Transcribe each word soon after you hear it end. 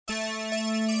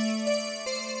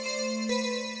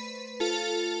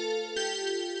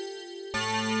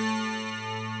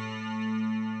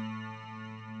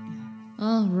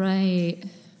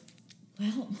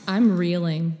I'm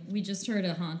reeling. We just heard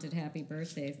a haunted happy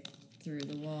birthday through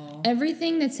the wall.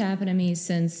 Everything that's happened to me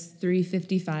since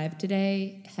 3:55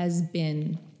 today has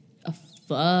been a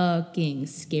fucking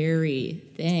scary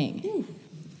thing.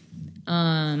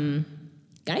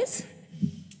 Guys?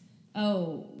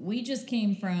 Oh, we just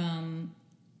came from,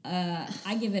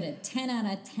 I give it a 10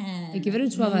 out of 10. I give it a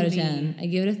 12 out of movie. 10. I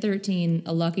give it a 13,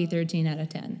 a lucky 13 out of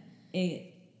 10.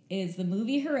 It is the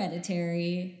movie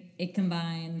Hereditary. It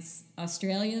combines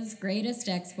Australia's greatest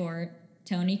export,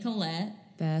 Toni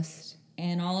Collette, Best.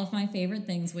 and all of my favorite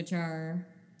things, which are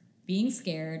being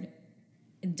scared,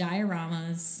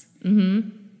 dioramas,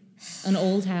 An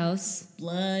old house,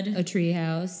 blood. a tree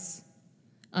house,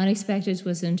 unexpected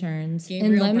twists and turns.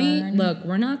 Gabriel and Byrne. look,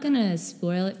 we're not going to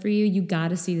spoil it for you. You got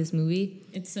to see this movie.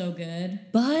 It's so good.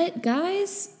 But,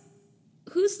 guys,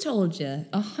 who's told you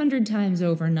 100 times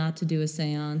over not to do a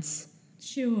seance?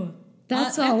 Sure.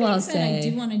 That's That all being I'll said, say. I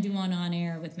do want to do one on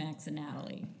air with Max and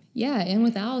Natalie. Yeah, and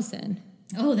with Allison.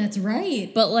 Oh, that's right.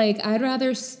 But, like, I'd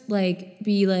rather,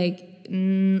 be like,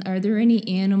 are there any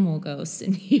animal ghosts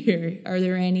in here? Are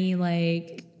there any,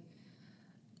 like,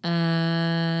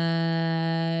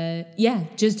 yeah,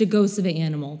 just a ghost of an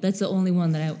animal. That's the only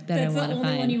one that I want to find. That's the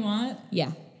only one you want?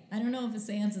 Yeah. I don't know if a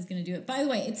seance is going to do it. By the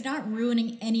way, it's not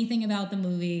ruining anything about the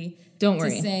movie. Don't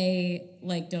worry. To say,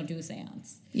 like, don't do a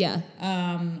seance. Yeah.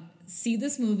 See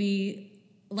this movie.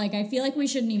 Like, I feel like we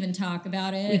shouldn't even talk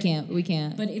about it. We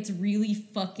can't. But it's really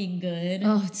fucking good.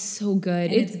 Oh, it's so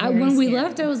good. And it's very when we scary.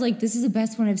 left, I was like, this is the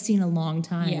best one I've seen in a long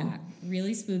time. Yeah.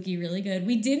 Really spooky, really good.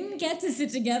 We didn't get to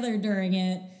sit together during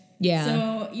it. Yeah.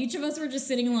 So each of us were just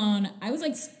sitting alone. I was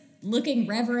like looking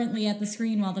reverently at the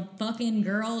screen while the fucking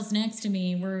girls next to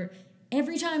me were,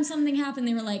 every time something happened,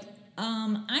 they were like,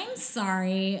 I'm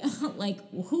sorry. Like,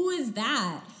 who is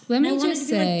that? Let And me I wanted just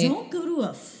to be like, say- don't go to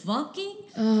a fucking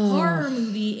horror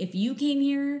movie if you came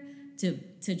here to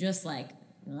just like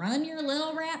run your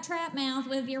little rat trap mouth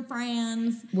with your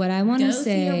friends. What I want to Go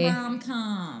see a say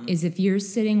rom-com. is if you're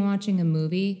sitting watching a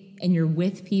movie and you're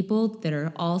with people that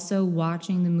are also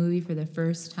watching the movie for the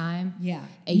first time, Yeah.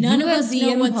 and None you of have us the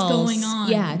know what's impulse, going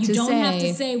on. yeah, You to don't have to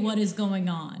say- say what is going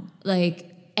on. like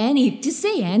to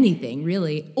say anything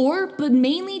really, but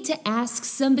mainly to ask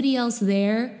somebody else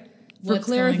there for What's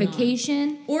going on.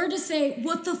 clarification. Or to say,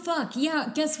 what the fuck?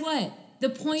 Yeah, guess what? The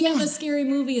point of Yeah. a scary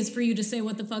movie is for you to say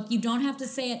what the fuck. You don't have to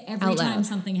say it every Out time loud.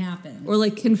 something happens. Or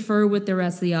like confer with the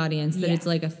rest of the audience that Yeah. it's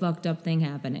like a fucked up thing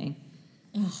happening.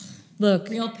 Look,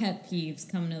 Real pet peeves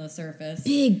come to the surface.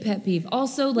 big pet peeve.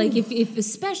 Also, like if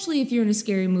especially if you're in a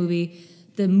scary movie,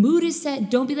 the mood is set.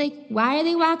 Don't be like, why are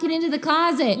they walking into the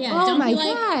closet? Yeah, Oh don't my be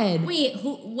like, god. wait,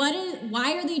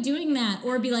 why are they doing that?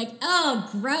 Or be like, oh,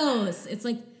 gross. It's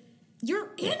like, you're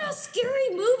in a scary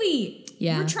movie.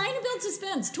 Yeah. We're trying to build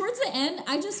suspense. Towards the end,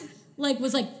 I just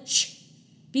was like, shh.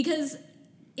 Because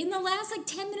in the last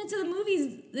 10 minutes of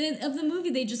the movie,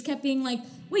 they just kept being like,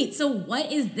 wait, so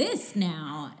what is this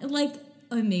now? Like,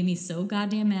 it made me so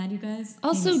goddamn mad, you guys. It made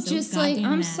Also, me so just like,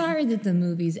 goddamn I'm mad. sorry that the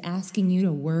movie's asking you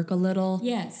to work a little.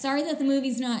 Yeah, sorry that the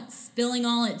movie's not spilling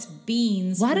all its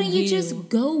beans. Why for don't you just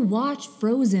go watch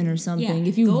Frozen or something Yeah,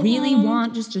 if you go really home.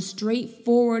 want just a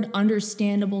straightforward,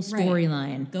 understandable Right.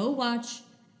 storyline? Go watch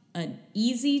an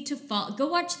easy to follow. Go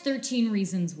watch 13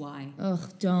 Reasons Why. Ugh,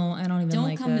 don't. I don't even Don't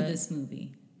like come that. to this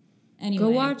movie. Anyway. Go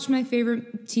watch my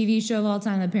favorite TV show of all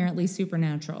time, apparently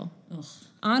Supernatural. Ugh.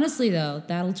 Honestly, though,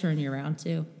 that'll turn you around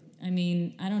too. I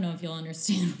mean, I don't know if you'll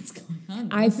understand what's going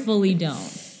on. I fully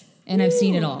don't. And I've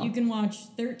seen it all. You can watch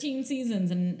 13 seasons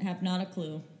and have not a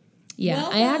clue. Yeah,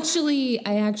 Well, I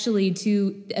actually,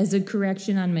 too, as a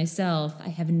correction on myself, I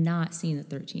have not seen the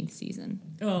 13th season.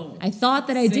 Oh. I thought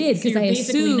that I did because you're I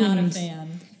basically assumed. not a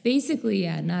fan. Basically,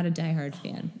 yeah, not a diehard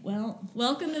fan. Well,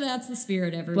 welcome to That's the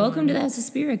Spirit, everyone. Welcome to That's the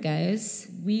Spirit, guys.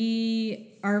 We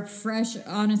are fresh,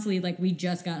 honestly, we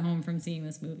just got home from seeing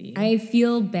this movie. I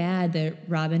feel bad that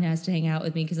Robin has to hang out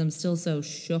with me because I'm still so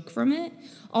shook from it.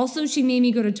 Also, she made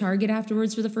me go to Target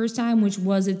afterwards for the first time, which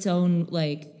was its own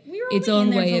its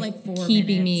only own in there way for, of 4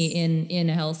 keeping me minutes. in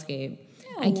a hellscape.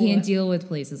 No. I can't deal with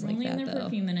places like Only that in there though. for a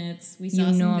few minutes. We You saw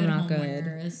some know good I'm not good.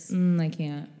 homewares. I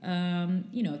can't.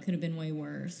 It could have been way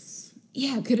worse.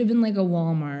 Yeah, it could have been like a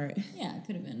Walmart. Yeah, it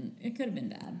could have been. It could have been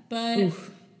bad. But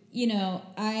Oof.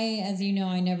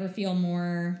 I never feel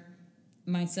more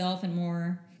myself and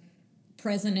more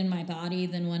present in my body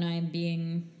than when I'm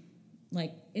being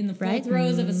in the full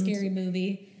throes of a scary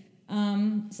movie.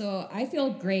 So I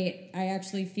feel great. I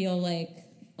actually feel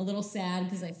a little sad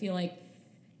because I feel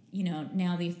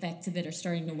now the effects of it are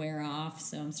starting to wear off.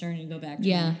 So I'm starting to go back to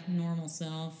my normal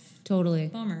self. Totally.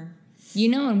 Bummer. You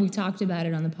know, and we talked about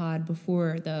it on the pod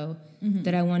before, though,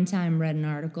 that I one time read an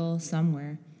article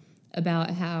somewhere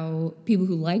about how people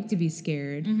who like to be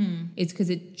scared, it's because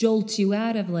it jolts you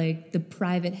out of, like, the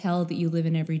private hell that you live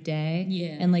in every day.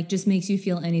 Yeah. And, like, just makes you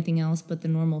feel anything else but the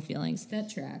normal feelings. That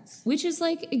tracks. Which is,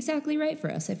 like, exactly right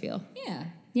for us, I feel. Yeah.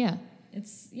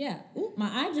 Yeah. Ooh, my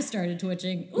eye just started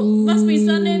twitching. Ooh, must be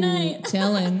Sunday night.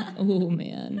 Telling. Oh,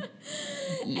 man.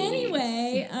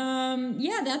 Anyway,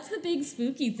 that's the big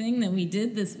spooky thing that we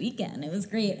did this weekend. It was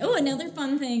great. Oh, another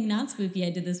fun thing, not spooky, I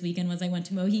did this weekend was I went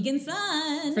to Mohegan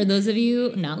Sun. For those of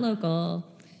you not local,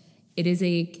 it is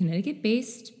a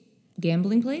Connecticut-based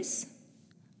gambling place.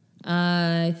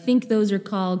 I think those are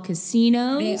called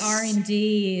casinos. They are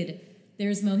indeed.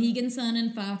 There's Mohegan Sun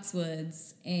and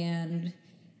Foxwoods, and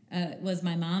it was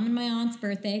my mom and my aunt's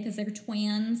birthday because they're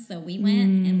twins, so we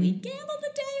went and we gambled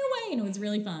the day away, and it was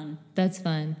really fun. That's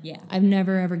fun. Yeah. I've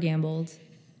never, ever gambled.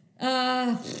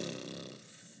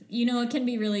 It can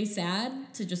be really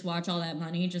sad to just watch all that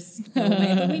money just go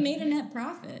away, but we made a net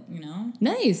profit,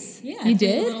 Nice. Yeah. You I played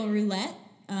did? a little roulette.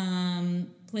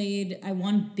 I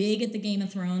won big at the Game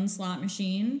of Thrones slot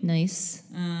machine. Nice.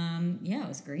 It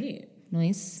was great.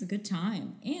 Nice. It's a good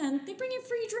time. And they bring you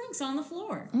free drinks on the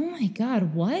floor. Oh my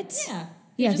God, what? Yeah.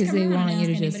 Yeah, just because come they around want and you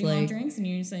to ask just anybody want like. drinks, and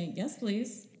you say, yes,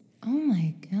 please. Oh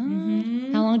my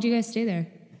God. How long do you guys stay there?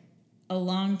 A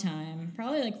long time.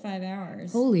 Probably like 5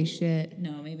 hours. Holy shit.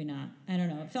 No, maybe not. I don't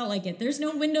know. It felt like it. There's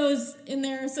no windows in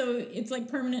there, so it's like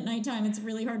permanent nighttime. It's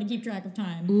really hard to keep track of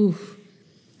time. Oof.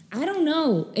 I don't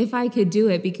know if I could do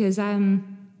it because I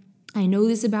know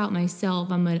this about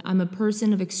myself. I'm a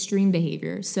person of extreme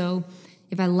behavior. So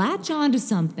if I latch on to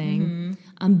something,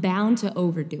 I'm bound to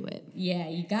overdo it. Yeah,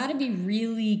 you got to be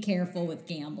really careful with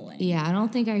gambling. Yeah, I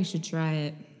don't think I should try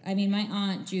it. I mean, my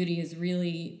Aunt Judy is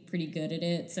really pretty good at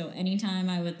it. So anytime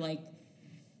I would like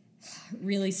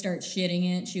really start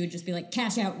shitting it, she would just be like,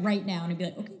 cash out right now. And I'd be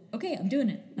like, okay, I'm doing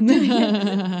it.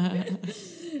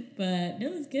 But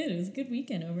it was good. It was a good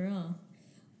weekend overall.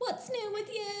 What's new with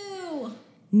you?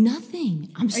 Nothing.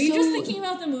 Are you just thinking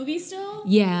about the movie still?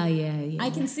 Yeah.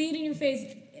 I can see it in your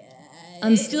face.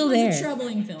 I'm still there. It was a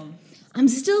troubling film. I'm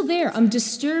still there. I'm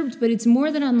disturbed, but it's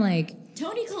more that I'm like...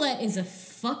 Toni Collette is a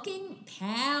fucking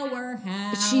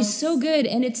powerhouse. She's so good,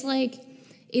 and it's like...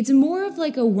 It's more of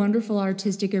like a wonderful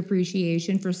artistic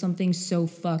appreciation for something so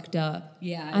fucked up.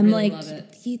 Yeah, I'm really like, love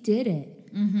it. He did it.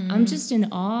 I'm just in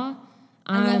awe.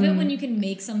 I love it when you can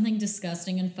make something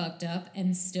disgusting and fucked up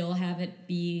and still have it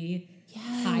be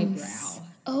highbrow.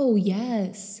 Oh,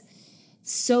 yes.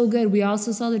 So good. We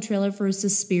also saw the trailer for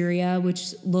Suspiria,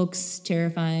 which looks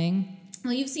terrifying.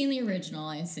 Well, you've seen the original,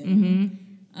 I assume.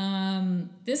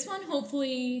 This one,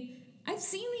 hopefully... I've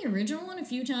seen the original one a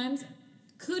few times.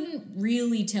 Couldn't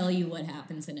really tell you what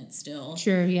happens in it still.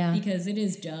 Sure, yeah. Because it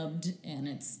is dubbed, and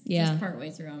it's just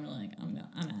partway through. I'm like, I'm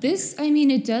out of This, here. I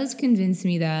mean, it does convince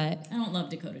me that... I don't love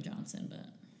Dakota Johnson, but...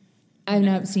 I've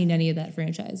not seen any of that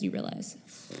franchise, you realize.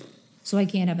 So I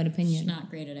can't have an opinion. She's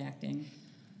not great at acting.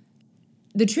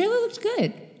 The trailer looked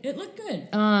good. It looked good.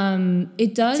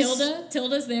 It does.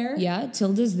 Tilda's there. Yeah,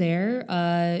 Tilda's there.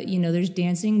 There's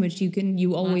dancing, which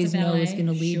you always know is going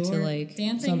to lead to like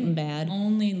dancing something bad.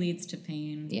 Only leads to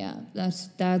pain. Yeah, that's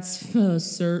a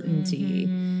certainty.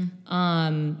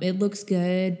 It looks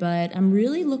good, but I'm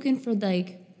really looking for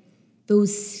like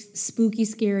those spooky,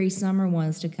 scary summer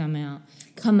ones to come out.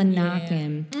 Come a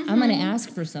knockin'. I'm gonna ask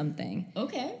for something.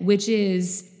 Okay. Which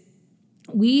is.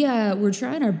 We're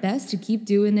trying our best to keep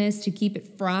doing this, to keep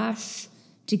it fresh,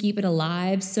 to keep it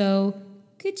alive. So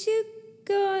could you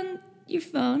go on your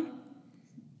phone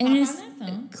and just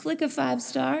click a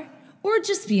 5-star, or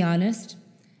just be honest,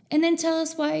 and then tell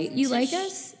us why you like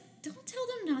us? Don't tell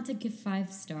them not to give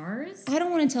 5 stars. I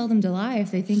don't want to tell them to lie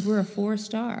if they think we're a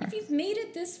 4-star. If you've made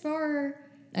it this far,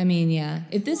 I mean, yeah.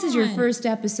 If this is your first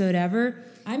episode ever,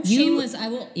 I'm shameless. I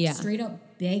will straight up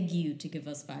beg you to give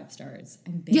us 5 stars.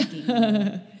 I'm begging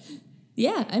you.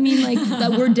 Yeah, I mean, like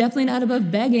we're definitely not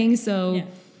above begging. So,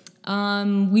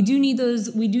 we do need those.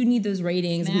 We do need those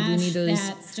ratings. Smash we do need those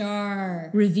that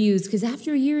star reviews because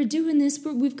after a year of doing this,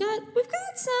 we've got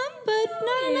some, but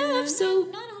not enough. So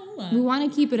not a whole lot. We want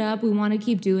to keep it up. We want to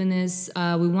keep doing this.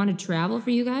 We want to travel for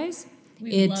you guys.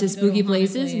 We'd To spooky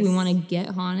places. We want to get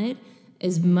haunted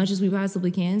as much as we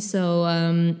possibly can. So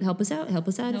help us out. Help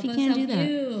us out if you can do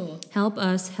that. Help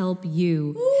us help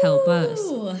you. Ooh. Help us.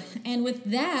 And with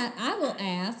that, I will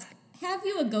ask, have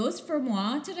you a ghost for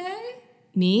moi today?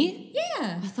 Me?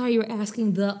 Yeah. I thought you were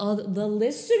asking the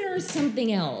listeners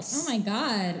something else. Oh my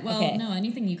God. Well, Okay. no,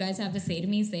 anything you guys have to say to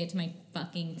me, say it to my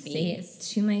fucking face. Say it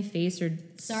to my face or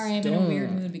Sorry, I'm in a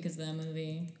weird mood because of that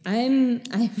movie.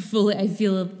 I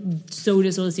feel so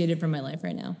dissociated from my life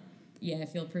right now. Yeah, I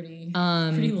feel pretty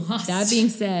lost. That being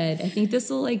said, I think this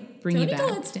will like bring Toni you back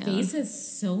Collette's down. face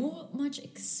has so much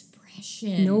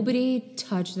expression. Nobody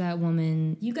touched that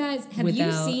woman. You guys, have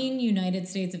you seen United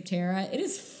States of Terra? It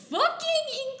is fucking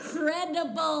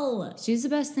incredible. She's the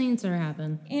best thing that's ever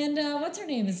happened. And what's her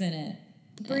name is in it?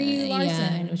 Brie Larson. Yeah,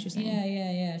 I know what you're saying.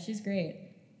 Yeah. She's great.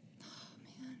 Oh,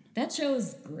 man. That show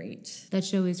is great. That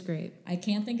show is great. I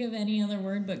can't think of any other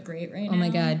word but great right now. Oh my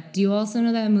God. Do you also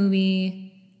know that movie?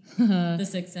 The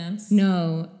Sixth Sense?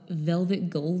 No. Velvet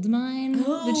Goldmine?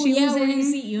 That she was where in? you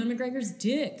see Ewan McGregor's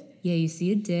dick. Yeah, you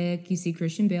see a dick. You see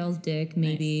Christian Bale's dick,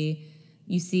 maybe. Nice.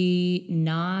 You see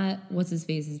what's his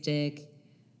face's dick?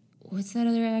 What's that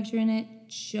other actor in it?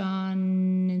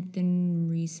 Jonathan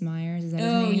Rhys Meyers. Is that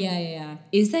his name? Oh, yeah.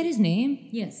 Is that his name?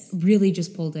 Yes. Really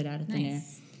just pulled it out of thin air.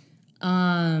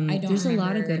 I don't there's a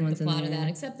lot of good ones the in plot there. of that,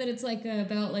 except that it's like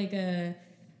about like a...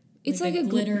 It's like a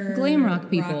glitter glam rock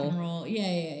people. Rock and roll.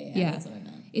 Yeah. That's what I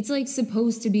meant. It's like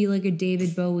supposed to be like a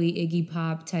David Bowie, Iggy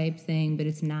Pop type thing, but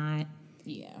it's not.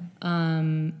 Yeah.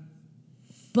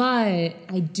 But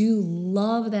I do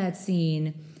love that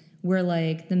scene where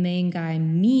like the main guy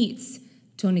meets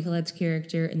Toni Collette's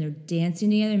character and they're dancing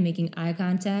together, making eye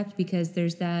contact, because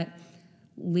there's that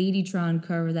Ladytron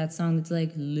cover of that song that's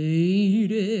like,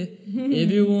 lady,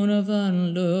 if you wanna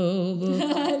find love,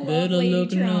 better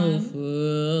look no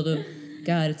further.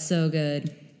 God, it's so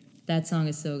good. That song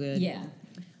is so good. Yeah.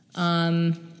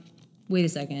 Wait a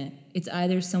second. It's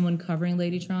either someone covering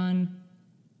Ladytron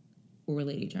or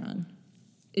Ladytron.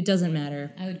 It doesn't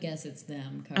matter. I would guess it's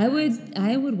them. I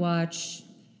would watch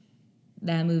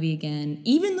that movie again,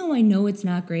 even though I know it's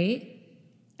not great.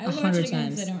 I would watch it again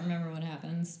because I don't remember what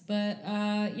happens. But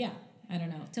yeah, I don't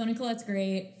know. Toni Collette's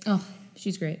great. Oh,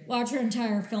 she's great. Watch her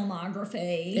entire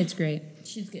filmography. It's great.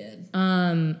 She's good.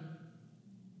 I'm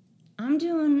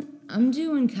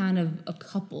doing kind of a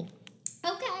couple.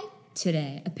 Okay.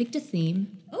 Today. I picked a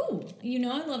theme. Oh, you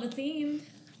know I love a theme.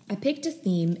 I picked a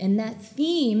theme, and that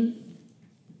theme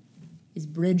is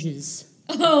bridges.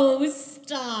 Oh,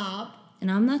 stop.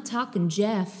 And I'm not talking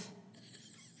Jeff.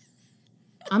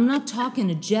 I'm not talking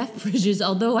to Jeff Bridges,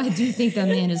 although I do think that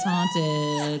man is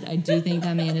haunted. I do think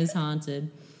that man is haunted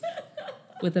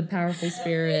with a powerful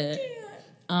spirit.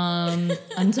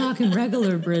 I'm talking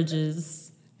regular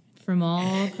Bridges from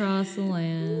all across the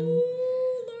land.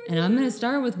 And I'm going to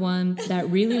start with one that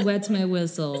really wets my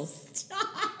whistle.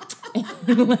 Stop.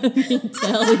 And let me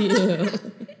tell you.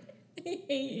 I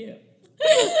hate you.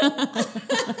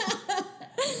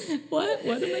 What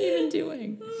am I even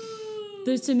doing?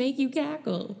 There's to make you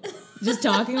cackle. Just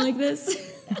talking like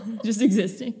this? Just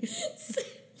existing?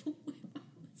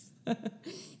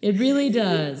 It really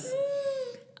does.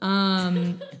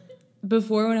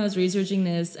 Before, when I was researching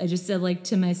this, I just said, like,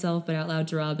 to myself, but out loud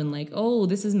to Robin, like, oh,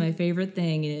 this is my favorite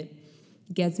thing. It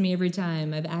gets me every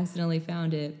time. I've accidentally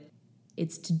found it.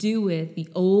 It's to do with the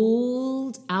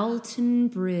old Alton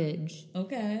Bridge.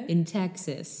 Okay. In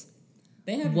Texas.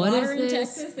 They have water in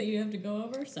Texas that you have to go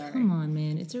over? Sorry. Come on,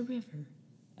 man. It's a river.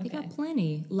 They Okay. got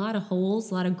plenty. A lot of holes,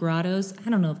 a lot of grottos.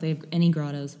 I don't know if they have any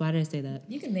grottos. Why did I say that?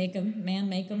 You can make them. Man,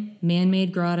 make them.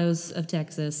 Man-made grottos of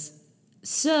Texas.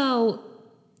 So,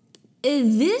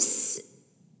 this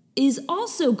is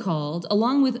also called,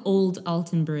 along with Old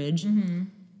Alton Bridge,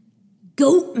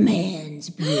 Goatman's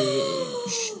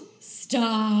Bridge.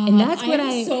 Stop. And that's what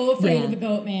I'm so afraid of a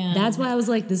goat man. That's why I was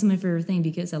like, this is my favorite thing,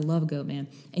 because I love Goatman.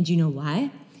 And do you know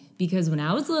why? Because when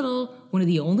I was little, one of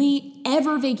the only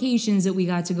ever vacations that we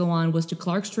got to go on was to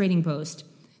Clark's Trading Post.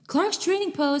 Clark's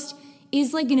Trading Post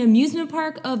is like an amusement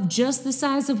park of just the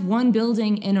size of one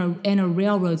building and a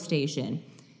railroad station.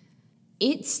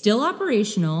 It's still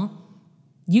operational.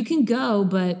 You can go,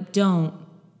 but don't.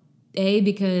 A,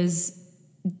 because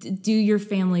do your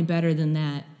family better than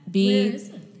that. B, where is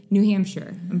it? New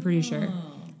Hampshire, I'm pretty sure.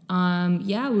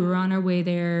 Yeah, we were on our way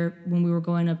there when we were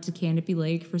going up to Canopy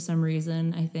Lake for some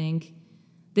reason, I think.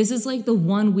 This is like the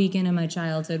one weekend in my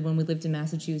childhood when we lived in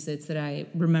Massachusetts that I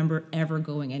remember ever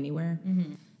going anywhere.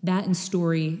 Mm-hmm. That and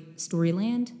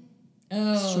Storyland.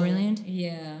 Oh. Storyland.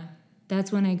 Yeah. That's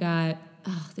when I got,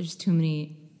 there's too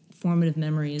many formative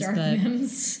memories. Dark but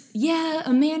memes. yeah,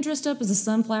 a man dressed up as a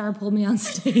sunflower pulled me on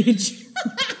stage.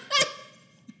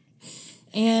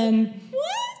 And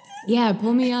what? Yeah,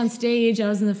 pulled me on stage. I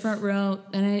was in the front row,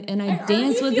 and I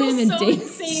danced with him and so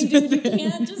danced. Insane, dude. You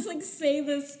can't just like say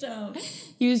this stuff.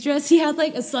 He was dressed. He had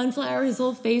like a sunflower. His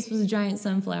whole face was a giant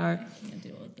sunflower. I can't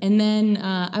deal with that. And then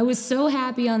I was so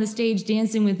happy on the stage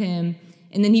dancing with him,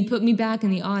 and then he put me back in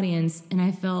the audience, and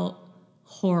I felt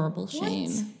horrible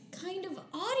shame. What kind of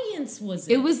audience was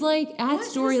it? It was like at What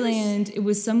Storyland. It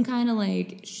was some kind of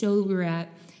like show that we were at,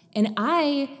 and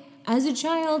I, as a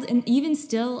child, and even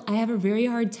still, I have a very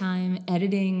hard time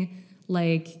editing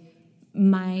like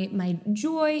my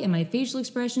joy and my facial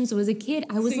expressions. So as a kid,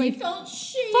 I was So like you felt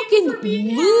shame fucking for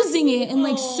being losing happy. it and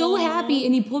like so happy.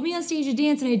 And he pulled me on stage to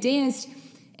dance, and I danced.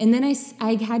 And then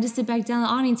I had to sit back down in the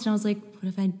audience, and I was like, what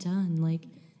have I done? Like,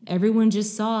 everyone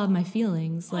just saw my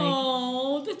feelings. Like,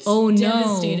 that's oh, no.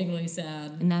 devastatingly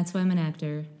sad. And that's why I'm an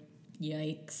actor.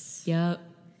 Yikes. Yep.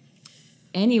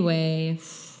 Anyway,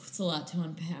 It's a lot to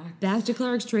unpack. back to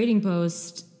Clark's Trading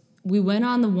Post. We went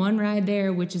on the one ride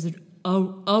there, which is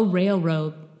a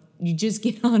railroad. You just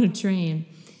get on a train.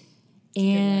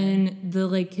 And the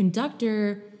like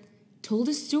conductor told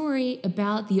a story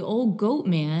about the old goat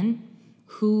man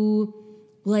who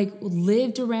like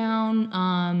lived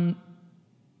around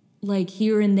like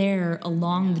here and there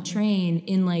along the train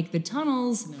in like the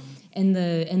tunnels and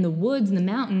the woods and the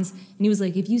mountains. And he was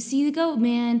like, if you see the goat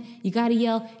man, you gotta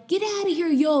yell, get out of here,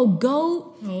 yo,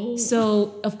 goat. Oh.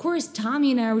 So of course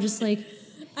Tommy and I were just like,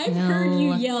 I've no. heard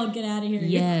you yell, get out of here.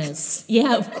 Yes.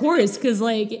 Yeah, of course. Because,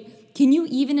 like, can you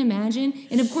even imagine?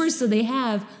 And, of course, so they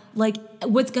have, like,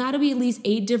 what's got to be at least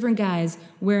 8 different guys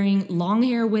wearing long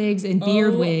hair wigs and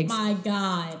beard wigs. Oh, my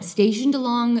God. Stationed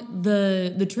along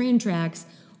the train tracks,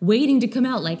 waiting to come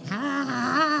out, like,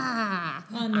 ha,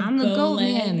 I'm the goat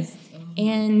man. legs.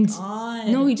 And, God.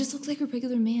 no, he just looked like a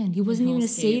regular man. He wasn't even a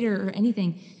Hellscape. satyr or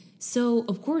anything. So,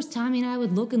 of course, Tommy and I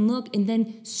would look and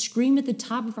then scream at the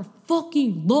top of our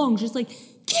fucking lungs, just like,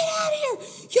 get out of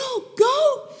here! Yo,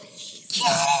 go! Get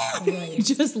out! Right.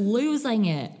 Just losing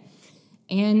it.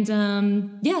 And,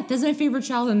 yeah, that's my favorite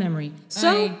childhood memory.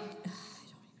 So,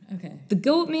 Okay. the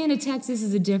goat man of Texas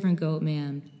is a different goat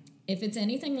man. If it's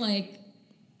anything like,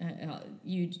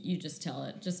 you just tell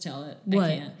it. Just tell it.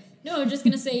 What? I can't. No, I'm just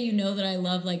going to say you know that I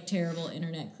love, like, terrible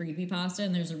internet creepypasta,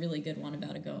 and there's a really good one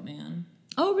about a goat man.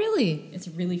 Oh, really? It's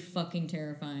really fucking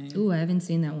terrifying. Ooh, I haven't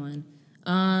seen that one.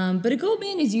 But a goat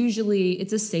man is usually,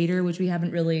 it's a satyr, which we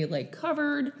haven't really, like,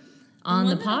 covered on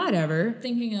the one that pod ever.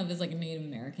 Thinking of is like a Native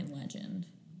American legend.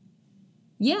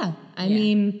 Yeah, I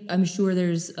mean, I'm sure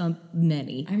there's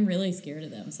many. I'm really scared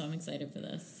of them, so I'm excited for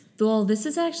this. Well, this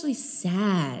is actually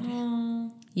sad.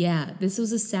 Aww. Yeah, this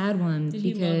was a sad one Did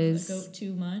you because love a goat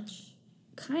too much?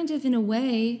 kind of in a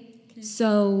way.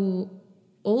 So,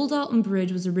 Old Alton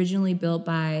Bridge was originally built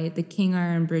by the King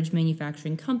Iron Bridge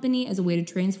Manufacturing Company as a way to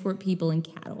transport people and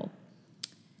cattle.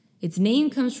 Its name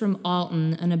comes from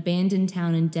Alton, an abandoned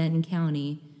town in Denton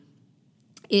County.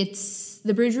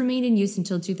 The bridge remained in use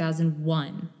until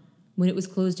 2001, when it was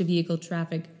closed to vehicle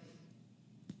traffic,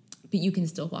 but you can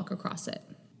still walk across it.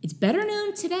 It's better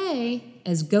known today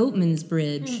as Goatman's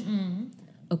Bridge.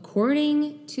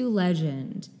 According to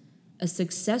legend, a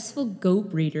successful goat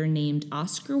breeder named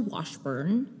Oscar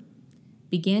Washburn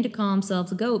began to call himself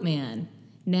the Goat Man.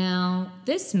 Now,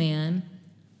 this man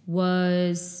it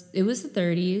was the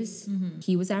 30s.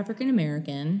 He was African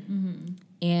American,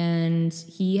 and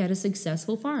he had a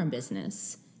successful farm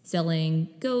business selling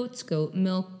goats, goat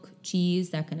milk, cheese,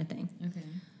 that kind of thing. Okay.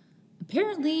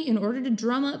 Apparently, in order to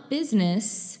drum up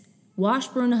business,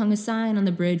 Washburn hung a sign on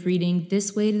the bridge reading,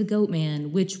 "This way to the Goat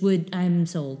Man," which would, I'm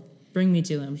sold, bring me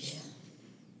to him.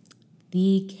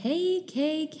 The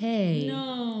KKK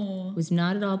was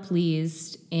not at all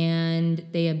pleased, and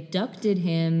they abducted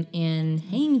him and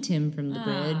hanged him from the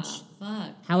bridge. Fuck.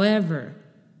 However,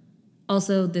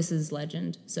 also, this is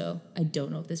legend, so I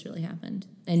don't know if this really happened,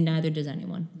 and neither does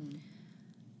anyone.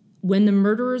 When the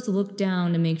murderers looked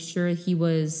down to make sure he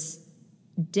was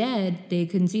dead, they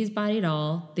couldn't see his body at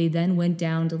all. They then went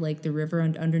down to like the river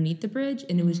and underneath the bridge,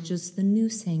 and it was just the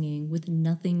noose hanging with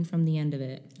nothing from the end of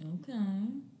it. Okay.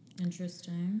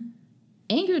 Interesting.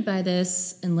 Angered by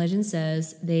this, and legend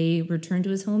says, they returned to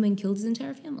his home and killed his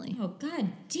entire family. Oh, god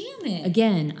damn it.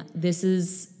 Again, this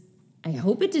is, I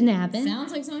hope it didn't happen.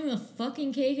 Sounds like something the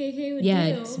fucking KKK would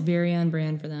Yeah, do. it's very on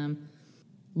brand for them.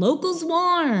 Locals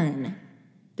warn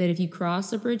that if you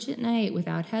cross a bridge at night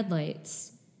without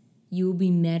headlights, you will be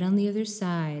met on the other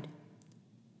side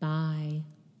by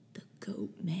the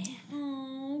Goat Man.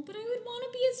 Oh, but I would want to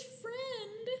be his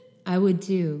friend. I would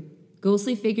too.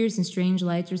 Ghostly figures and strange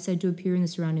lights are said to appear in the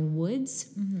surrounding woods,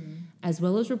 as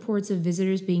well as reports of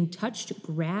visitors being touched,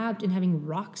 grabbed, and having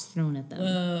rocks thrown at them.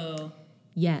 Whoa.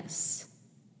 Yes.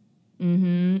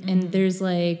 And there's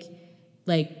like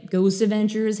Ghost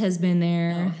Adventures has been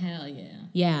there. Oh, hell yeah.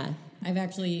 Yeah. I've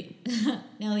actually,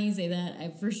 now that you say that,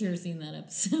 I've for sure seen that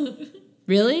episode.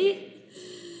 Really?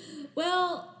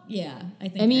 Well, yeah, I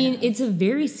think I mean, have. it's a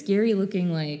very scary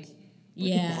looking, like,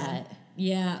 look at that.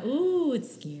 Yeah. Ooh,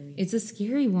 it's scary. It's a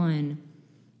scary one.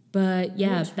 But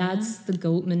yeah, that's the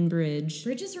Goatman Bridge.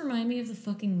 Bridges remind me of the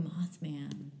fucking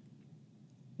Mothman.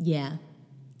 Yeah.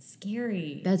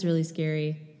 Scary. That's really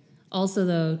scary. Also,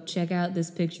 though, check out this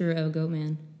picture of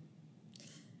Goatman.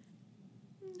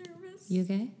 I'm nervous. You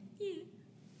okay? Yeah.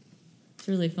 It's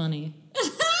really funny.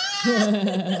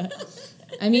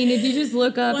 I mean, if you just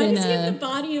look up Why does he have the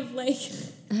body of, like...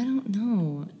 I don't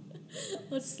know.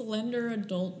 A slender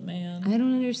adult man. I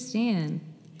don't understand.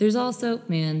 There's also,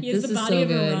 man, He has this the is body so of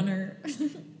good. a runner.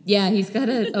 Yeah, he's got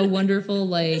a wonderful,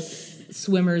 like,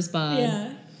 swimmer's bod.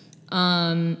 Yeah.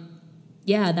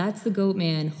 Yeah, that's the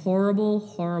Goatman. Horrible,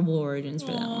 horrible origins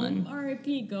for that one.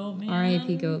 R.I.P. Goatman.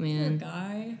 R.I.P. Goatman. Poor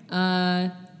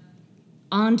guy.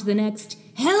 On to the next.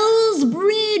 Hell's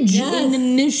Bridge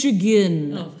in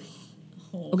Michigan.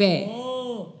 Okay.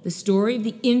 Oh. The story of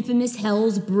the infamous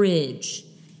Hell's Bridge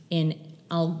in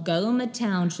Algoma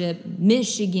Township,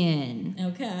 Michigan.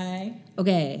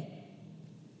 Okay.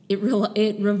 It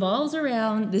revolves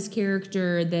around this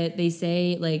character that they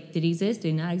say, like, did he exist? Did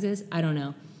he not exist? I don't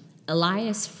know.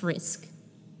 Elias Frisk.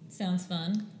 Sounds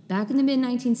fun. Back in the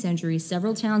mid-19th century,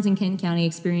 several towns in Kent County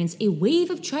experienced a wave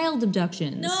of child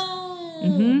abductions.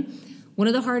 No! One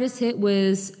of the hardest hit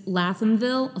was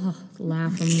Lathamville. Ugh,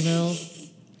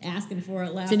 Lathamville. Asking for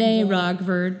it, Lathamville. Today,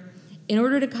 Rockford. In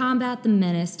order to combat the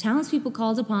menace, townspeople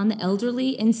called upon the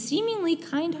elderly and seemingly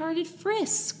kind-hearted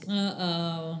Frisk.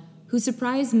 Uh-oh. Who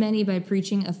surprised many by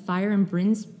preaching a fire and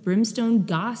brimstone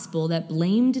gospel that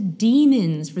blamed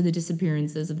demons for the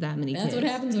disappearances of that many kids. That's what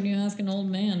happens when you ask an old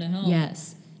man to help.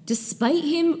 Yes. Despite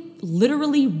him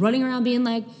literally running around being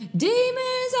like,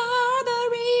 demons are the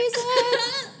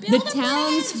reason, the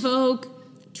townsfolk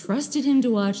trusted him to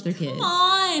watch their kids. Come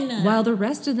on! While the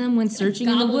rest of them went searching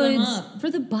in the woods up.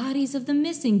 for the bodies of the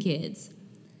missing kids.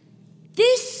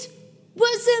 This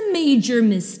was a major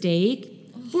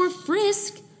mistake for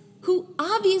Frisk, who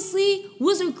obviously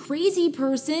was a crazy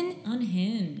person.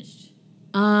 Unhinged.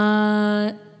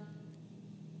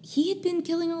 He had been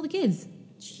killing all the kids.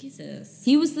 Jesus.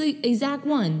 He was the exact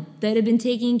one that had been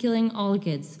taking and killing all the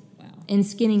kids. Wow. And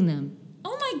skinning them.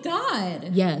 Oh my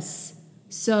God. Yes.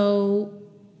 So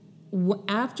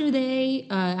after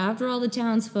all the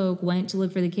townsfolk went to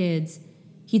look for the kids,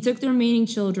 he took the remaining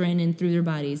children and threw their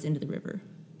bodies into the river.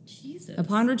 Jesus.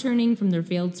 Upon returning from their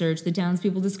failed search, the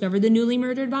townspeople discovered the newly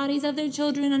murdered bodies of their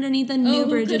children underneath a new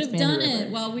bridge. Who could have done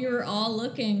it while we were all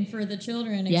looking for the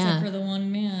children, except for the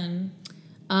one man?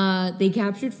 They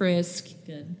captured Frisk.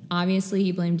 Good. Obviously,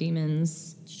 he blamed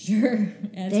demons. Sure.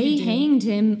 They hanged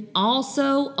him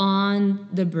also on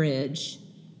the bridge.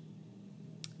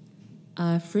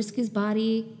 Frisk's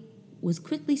body was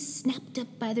quickly snapped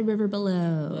up by the river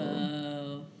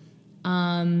below.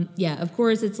 Whoa. Yeah, of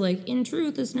course, it's like, in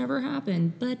truth, this never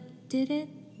happened. But did it?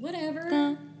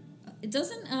 Whatever. It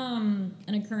doesn't, an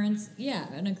occurrence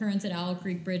at Owl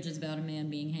Creek Bridge is about a man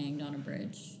being hanged on a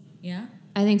bridge. Yeah?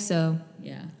 I think so.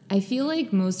 Yeah. I feel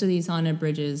like most of these haunted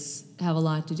bridges have a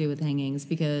lot to do with hangings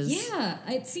because... Yeah,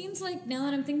 it seems like, now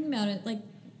that I'm thinking about it, like,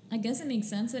 I guess it makes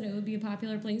sense that it would be a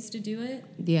popular place to do it.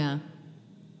 Yeah.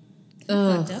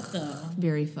 Fucked up, though.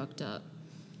 Very fucked up.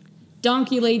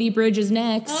 Donkey Lady Bridge is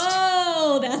next.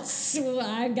 Oh, that's...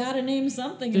 I gotta name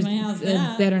something in my house.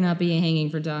 That better not be a hanging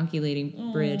for Donkey Lady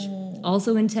Bridge.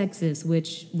 Also in Texas,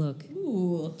 which, look...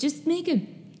 Ooh. Just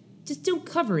don't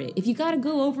cover it. If you gotta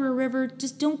go over a river,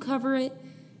 just don't cover it.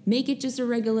 Make it just a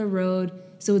regular road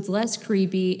so it's less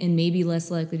creepy and maybe less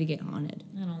likely to get haunted.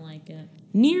 I don't like it.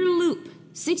 Near Loop,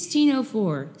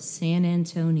 1604, San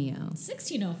Antonio.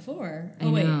 1604? I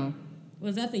know.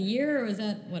 Was that the year or was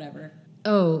that whatever?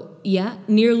 Oh, yeah.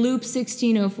 Near Loop,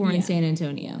 1604 in San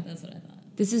Antonio. That's what I thought.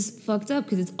 This is fucked up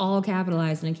because it's all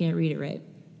capitalized and I can't read it right.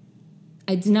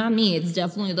 It's not me. It's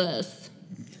definitely this.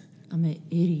 I'm an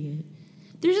idiot.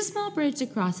 There's a small bridge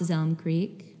that crosses Elm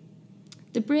Creek.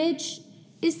 The bridge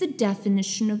is the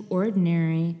definition of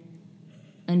ordinary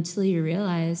until you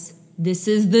realize this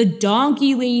is the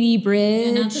Donkey Lady Bridge.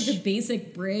 And not such a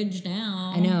basic bridge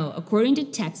now. I know. According to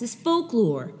Texas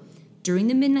folklore, during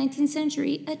the mid-19th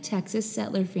century, a Texas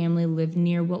settler family lived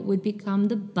near what would become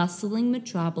the bustling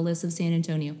metropolis of San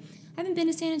Antonio. I haven't been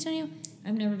to San Antonio.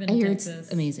 I've never been I to hear Texas.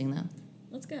 it's amazing, though.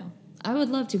 Let's go. I would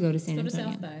love to go to San Let's go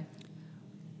Antonio. to South by.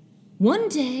 One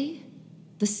day,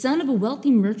 the son of a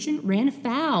wealthy merchant ran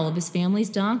afoul of his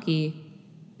family's donkey.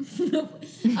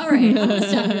 All right, I'm gonna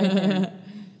stop right there.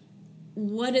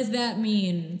 What does that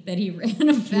mean that he ran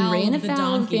afoul He ran of the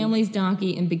afoul of the donkey? family's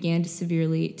donkey and began to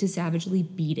savagely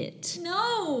beat it.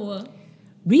 No!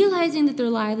 Realizing that their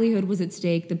livelihood was at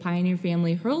stake, the Pioneer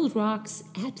family hurled rocks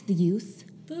at the youth.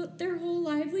 Their whole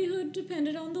livelihood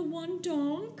depended on the one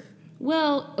donk?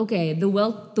 Well, okay, the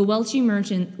wealthy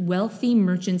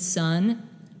merchant's son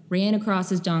ran across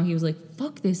his donkey, was like,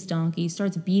 fuck this donkey,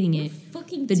 starts beating it.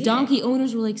 Fucking The dick. donkey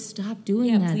owners were like, stop doing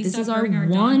Yeah, that. please This stop is our hurting our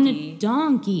one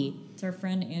donkey. It's our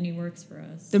friend and he works for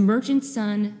us. The merchant's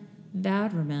son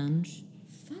vowed revenge.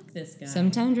 Fuck this guy.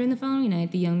 Sometime during the following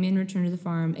night, the young man returned to the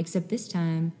farm, except this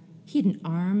time, he had an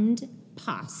armed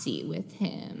posse with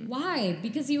him. Why?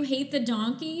 Because you hate the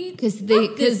donkey? Because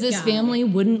Fuck this guy. family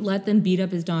wouldn't let them beat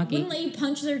up his donkey. Wouldn't let you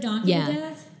punch their donkey to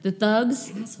death? The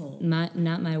thugs, Asshole. not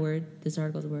my word, this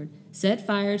article's word, set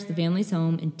fire to the family's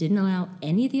home and didn't allow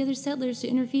any of the other settlers to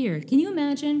interfere. Can you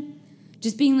imagine?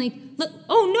 Just being like, look,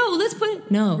 oh no, let's put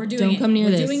it. No, We're doing don't it. come near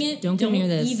We're this. doing it. Don't come near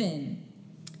this. Even.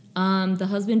 The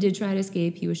husband did try to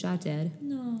escape. He was shot dead.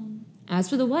 No. As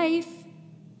for the wife,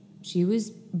 she was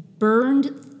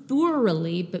burned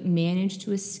thoroughly but managed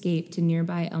to escape to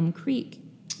nearby Elm Creek,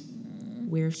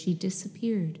 where she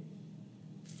disappeared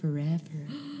forever.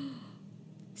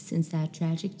 Since that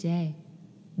tragic day,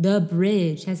 the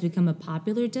bridge has become a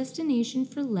popular destination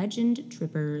for legend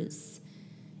trippers.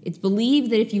 It's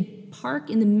believed that if you park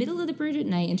in the middle of the bridge at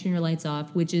night and turn your lights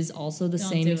off, which is also the Don't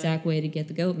same do exact way to get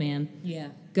the goat man, Yeah.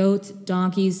 goats,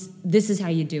 donkeys, this is how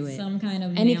you do it. Some kind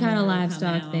of Any mammal kind of will come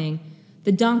livestock out. thing.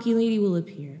 The donkey lady will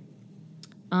appear.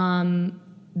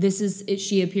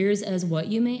 She appears as what,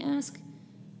 you may ask?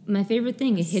 My favorite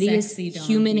thing, a hideous sexy donkey.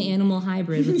 human-animal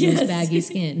hybrid with Yes. loose baggy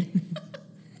skin.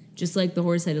 Just like the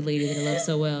horse-headed lady that I love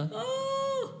so well.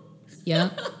 Oh! Yeah.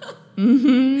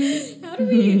 How do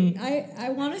we... I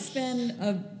want to spend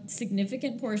a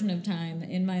significant portion of time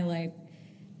in my life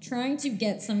trying to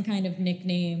get some kind of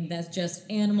nickname that's just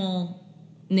animal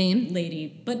Name?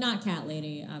 lady, but not cat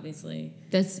lady, obviously.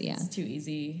 That's, yeah. It's too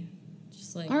easy.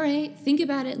 Just like, All right, think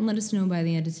about it and let us know by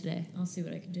the end of today. I'll see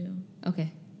what I can do.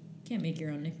 Okay. Can't make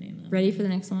your own nickname, though. Ready for the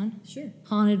next one? Sure.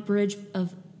 Haunted Bridge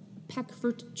of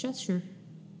Peckford, Cheshire.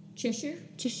 Cheshire?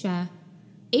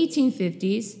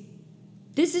 1850s.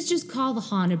 This is just called the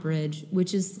Haunted Bridge,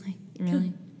 which is like,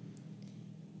 really?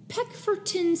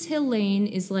 Peckforton's Hill Lane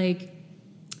is like,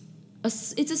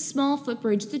 it's a small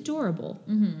footbridge. It's adorable.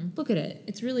 Mm-hmm. Look at it.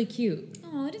 It's really cute.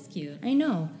 Oh, it is cute. I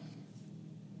know.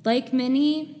 Like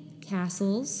many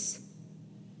castles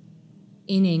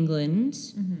in England,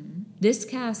 this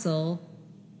castle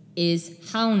is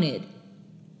haunted.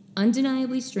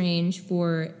 Undeniably strange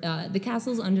for, the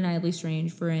castle's undeniably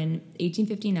strange for in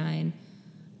 1859,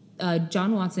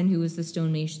 John Watson, who was the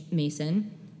stone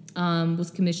mason,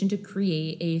 was commissioned to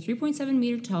create a 3.7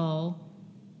 meter tall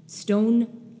stone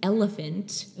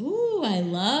elephant Ooh, I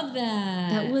love that.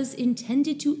 that was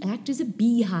intended to act as a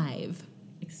beehive.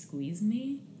 Excuse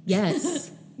me? Yes.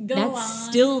 Go That's on.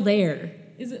 still there.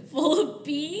 Is it full of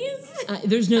bees?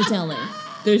 There's no telling.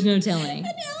 There's no telling. An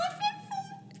elephant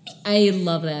full of bees? I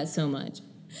love that so much.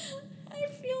 I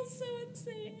feel so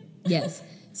insane. Yes.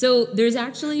 So there's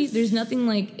nothing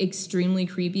like extremely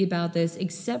creepy about this,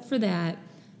 except for that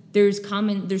there's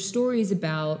stories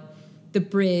about the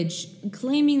bridge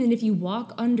claiming that if you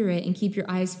walk under it and keep your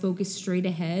eyes focused straight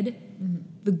ahead,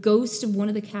 the ghost of one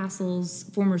of the castle's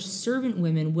former servant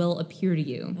women will appear to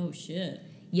you. Oh, shit.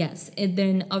 Yes, and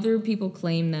then other people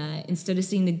claim that instead of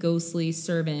seeing the ghostly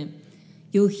servant,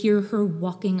 you'll hear her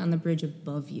walking on the bridge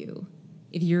above you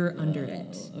if you're under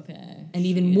it. Okay. And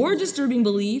even more disturbing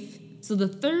belief, so the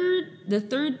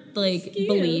third like Scared.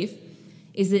 belief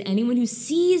is that anyone who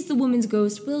sees the woman's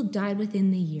ghost will die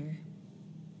within the year,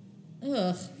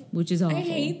 Ugh. which is awful. I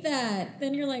hate that.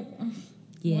 Then you're like, ugh,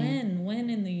 Yeah. when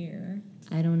in the year?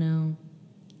 I don't know.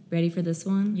 Ready for this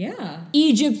one? Yeah.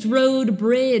 Egypt Road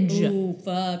Bridge, Ooh,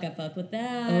 fuck. I fuck with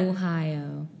that.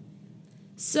 Ohio.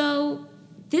 So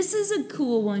this is a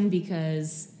cool one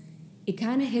because it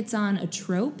kind of hits on a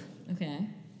trope, Okay.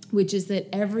 which is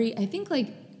that I think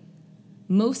like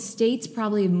most states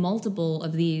probably have multiple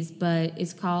of these, but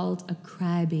it's called a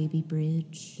crybaby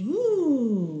bridge.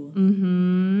 Ooh.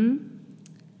 Mm-hmm.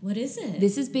 What is it?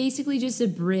 This is basically just a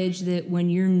bridge that when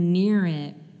you're near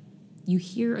it, you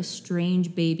hear a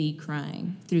strange baby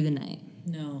crying through the night.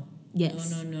 No.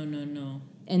 Yes. No.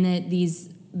 And that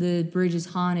the bridge is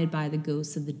haunted by the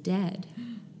ghosts of the dead,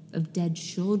 of dead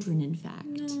children, in fact.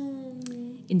 No.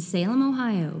 In Salem,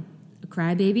 Ohio, a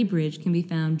crybaby bridge can be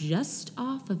found just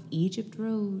off of Egypt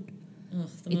Road. Ugh,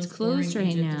 the It's most boring closed right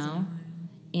Egypt is in now, Ohio.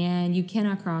 and you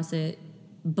cannot cross it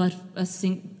but a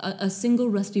single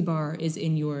rusty bar is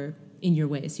in your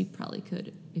way, so you probably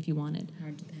could if you wanted.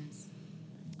 Hard to pass.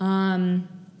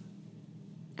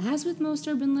 As with most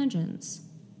urban legends,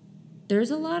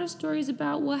 there's a lot of stories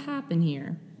about what happened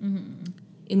here. Mm-hmm.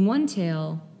 In one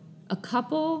tale, a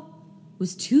couple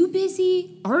was too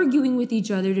busy arguing with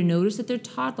each other to notice that their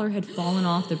toddler had fallen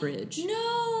off the bridge.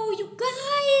 No, you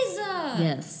guys!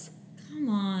 Yes. Come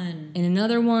on. In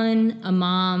another one, a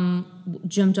mom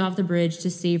jumped off the bridge to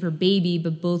save her baby,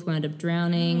 but both wound up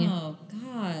drowning. Oh,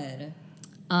 God.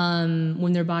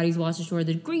 When their bodies washed ashore,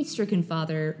 the grief-stricken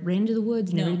father ran into the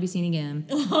woods, never to be seen again.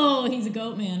 Oh, he's a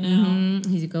goat man now.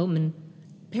 He's a goat man.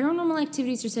 Paranormal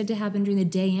activities are said to happen during the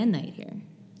day and night here.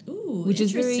 Ooh, which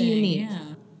is very unique. Yeah.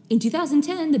 In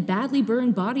 2010, the badly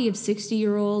burned body of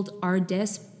 60-year-old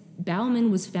Ardess Bauman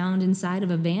was found inside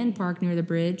of a van parked near the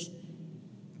bridge.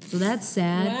 So that's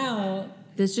sad. Wow.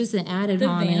 That's just an added The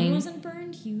haunting. van wasn't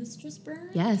burned? He was just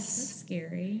burned? Yes. That's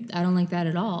scary. I don't like that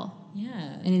at all.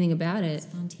 Yeah. Anything about it.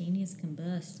 Spontaneous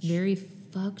combustion. Very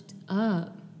fucked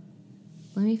up.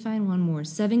 Let me find one more.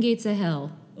 Seven Gates of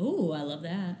Hell. Ooh, I love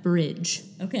that. Bridge.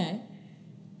 Okay.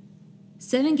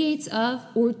 Seven Gates of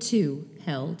or to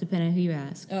Hell, depending on who you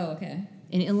ask. Oh, okay.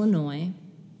 In Illinois.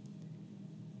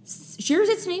 Shares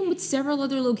its name with several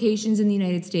other locations in the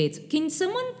United States. Can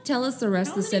someone tell us the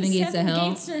rest of the Seven Gates of Hell? Seven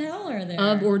Gates to Hell are there?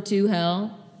 Of or to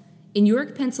Hell. In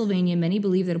York, Pennsylvania, many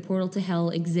believe that a portal to hell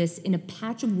exists in a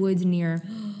patch of woods near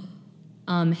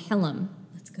Hellam.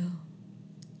 Let's go.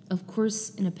 Of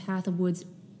course, in a path of woods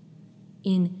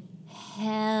in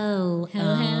Hell.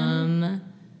 Hellham?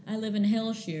 I live in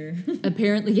Hillshire.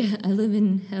 Apparently, yeah, I live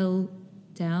in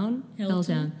Helltown.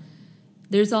 Helltown.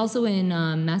 There's also in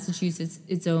Massachusetts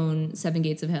its own Seven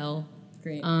Gates of Hell.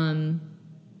 Great.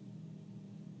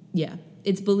 Yeah,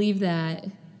 it's believed that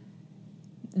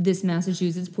this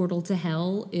Massachusetts portal to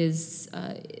hell is,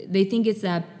 they think it's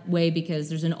that way because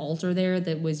there's an altar there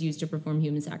that was used to perform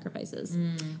human sacrifices,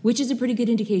 which is a pretty good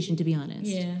indication, to be honest.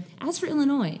 Yeah. As for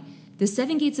Illinois, the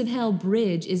Seven Gates of Hell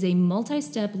bridge is a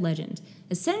multi-step legend.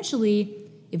 Essentially,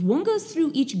 if one goes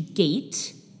through each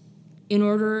gate in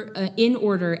order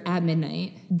at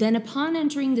midnight, then upon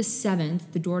entering the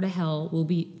seventh, the door to hell will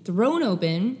be thrown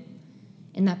open,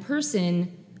 and that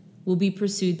person will be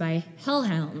pursued by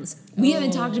hellhounds. We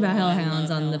haven't talked about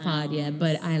hellhounds on the pod yet,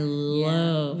 but I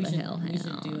love a hellhound. We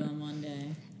should do them one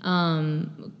day.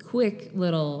 Quick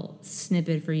little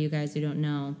snippet for you guys who don't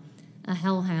know. A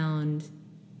hellhound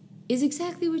is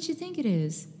exactly what you think it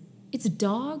is. It's a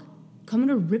dog coming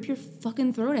to rip your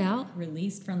fucking throat out.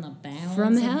 Released from the bowels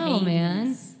From of hell, Hades.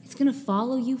 man. It's gonna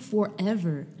follow you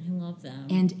forever I love them.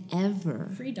 and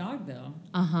ever. Free dog, though.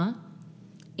 Uh-huh.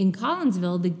 In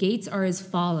Collinsville, the gates are as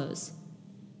follows.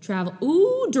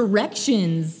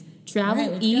 Directions. Travel All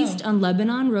right, let's east go. on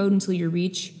Lebanon Road until you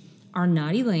reach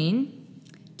Arnotty Lane.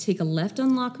 Take a left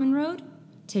on Lockman Road.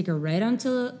 Take a right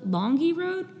onto Longhi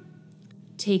Road.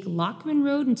 Take Lockman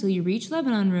Road until you reach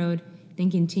Lebanon Road. Then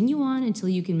continue on until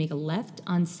you can make a left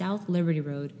on South Liberty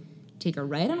Road. Take a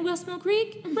right on West Mill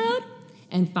Creek Road.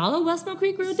 And follow West Mill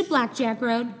Creek Road to Blackjack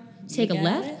Road. Take a got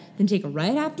left, it. then take a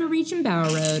right after reaching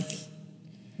Bower Road.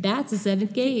 That's the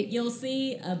seventh gate. You'll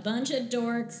see a bunch of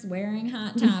dorks wearing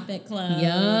Hot Topic clothes.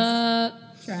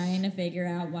 Yup. Trying to figure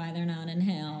out why they're not in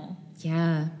hell.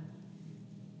 Yeah.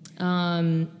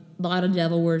 A lot of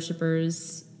devil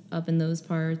worshippers up in those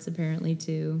parts, apparently,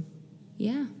 too.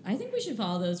 Yeah. I think we should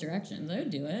follow those directions. I would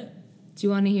do it. Do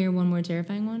you want to hear one more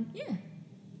terrifying one? Yeah.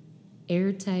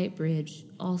 Airtight Bridge,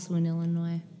 also in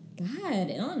Illinois.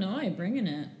 God, Illinois, bringing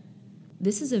it.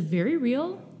 This is a very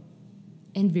real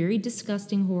and very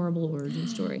disgusting, horrible origin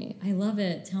story. I love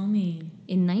it. Tell me.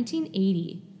 In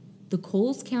 1980, the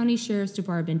Coles County Sheriff's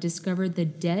Department discovered the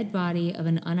dead body of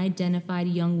an unidentified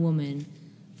young woman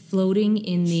floating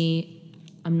in the,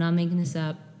 I'm not making this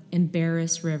up,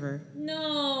 Embarrass River,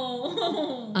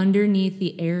 No. underneath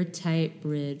the airtight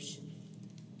bridge.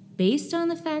 Based on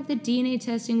the fact that DNA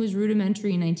testing was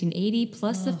rudimentary in 1980,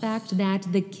 plus the fact that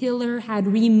the killer had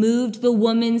removed the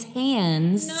woman's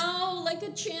hands, No, like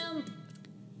a chimp.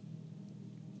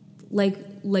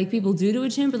 like people do to a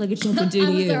chimp, or like a chimp would do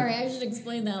to I'm you. sorry, I should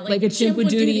explain that. Like a chimp would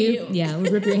do to you. Yeah, it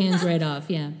would rip your hands right off.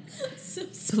 Yeah.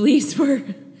 Police were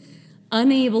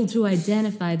unable to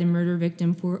identify the murder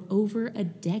victim for over a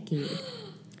decade.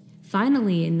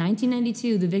 Finally, in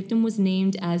 1992, the victim was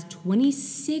named as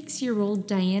 26-year-old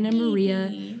Diana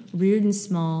Maria Reardon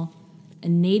Small, a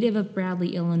native of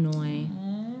Bradley, Illinois.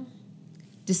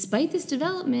 Despite this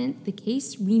development, the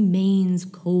case remains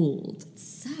cold.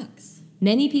 Sucks.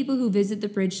 Many people who visit the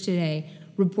bridge today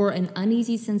report an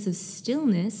uneasy sense of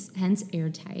stillness, hence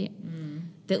airtight.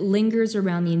 that lingers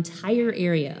around the entire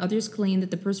area. Others claim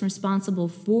that the person responsible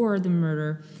for the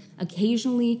murder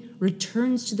occasionally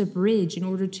returns to the bridge in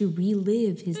order to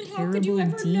relive his terrible how could you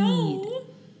ever deed. know?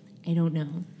 I don't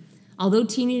know. Although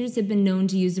teenagers have been known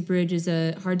to use the bridge as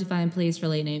a hard-to-find place for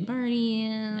late-night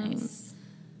partying, Nice.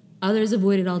 others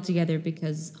avoid it altogether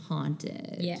because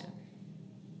haunted. Yeah.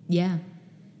 Yeah.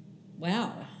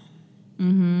 Wow.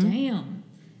 Mm-hmm. Damn.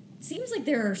 Seems like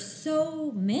there are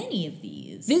so many of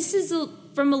these. This is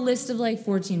from a list of like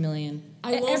 14 million.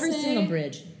 I will Every say- single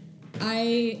bridge.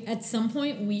 At some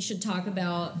point, we should talk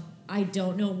about, I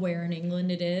don't know where in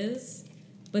England it is,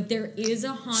 but there is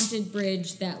a haunted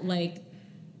bridge that, like,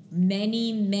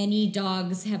 many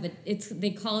dogs have they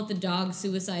call it the dog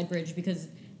suicide bridge because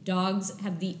dogs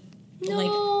have the like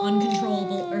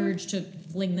uncontrollable urge to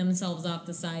fling themselves off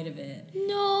the side of it.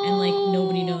 No. And like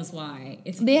nobody knows why.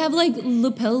 They have like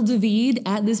Lapel de Vide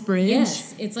at this bridge.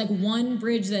 Yes, it's like one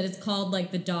bridge that is called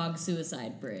like the dog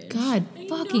suicide bridge. God I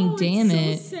fucking know, damn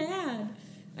it's it. So sad.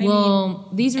 Well,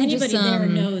 these are anybody just there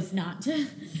knows not to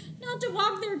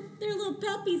walk their little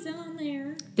puppies on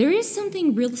there. There is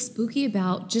something real spooky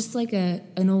about just like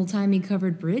an old-timey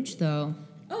covered bridge though.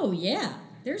 Oh yeah,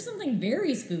 there's something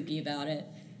very spooky about it.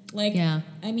 Like, Yeah.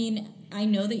 I mean, I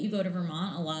know that you go to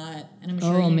Vermont a lot, and I'm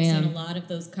sure Oh, you've man. seen a lot of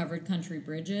those covered country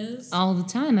bridges. All the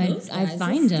time. Those I guys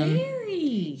find are them.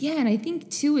 scary. Yeah, and I think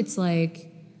too it's like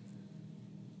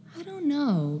I don't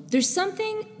know. There's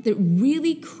something that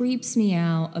really creeps me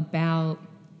out about,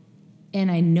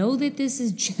 and I know that this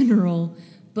is general,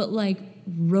 but like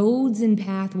roads and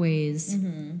pathways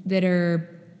that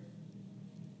are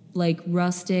like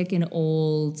rustic and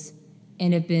old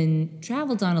and have been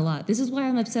traveled on a lot. This is why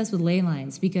I'm obsessed with ley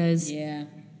lines, because Yeah.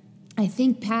 I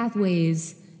think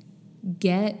pathways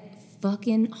get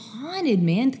fucking haunted,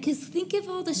 man. Because think of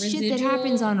all the shit that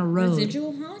happens on a road.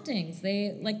 Residual hauntings.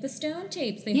 They like the stone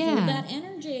tapes. They Yeah. hold that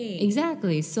energy.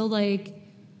 Exactly. So, like,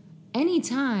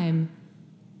 anytime,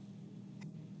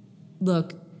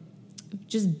 look,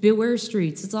 just beware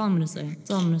streets. That's all I'm going to say.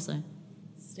 That's all I'm going to say.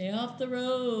 Stay off the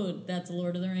road. That's a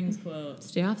Lord of the Rings quote.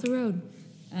 Stay off the road.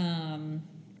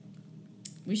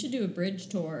 We should do a bridge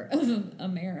tour of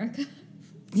America.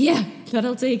 Yeah,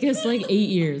 that'll take us like 8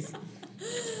 years.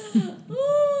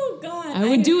 Oh God! I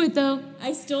would do it, though.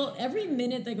 I still, every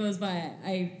minute that goes by,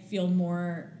 I feel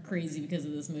more crazy because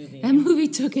of this movie. That movie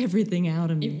took everything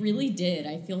out of me. It really did.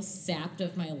 I feel sapped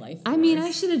of my life. I mean, I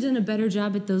force. should have done a better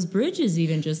job at those bridges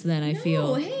even just then, I feel.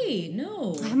 No, hey,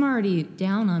 no. I'm already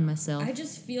down on myself. I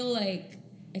just feel like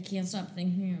I can't stop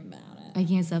thinking about it. I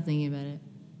can't stop thinking about it.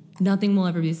 Nothing will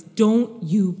ever be. Don't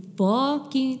you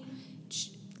fucking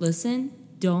listen.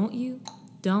 Don't you?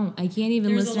 Don't. I can't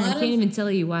even There's a listen. I lot can't of- even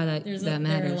tell you why that There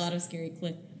matters. are a lot of scary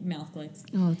mouth clicks.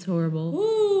 Oh, it's horrible.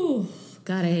 Ooh,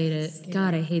 God, I hate it. Scary.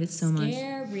 God, I hate it so much.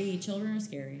 scary. Children are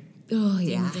scary. Oh, Demons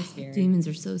yeah. are scary. Demons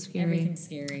are so scary. Everything's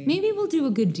scary. Maybe we'll do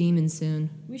a good demon soon.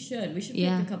 We should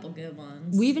Yeah. pick a couple good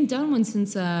ones. We haven't done one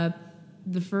since the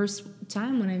first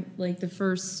time when I, like, the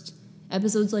first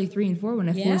episodes, like 3 and 4, when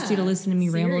I forced you to Yeah, listen to me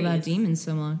ramble about serious. demons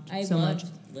so much. I so loved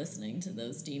much. listening to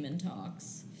those demon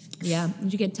talks. Yeah.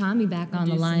 Did you get Tommy back on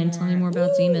Do the some line, telling you more about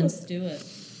Ooh, demons? Let's do it.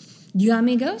 You got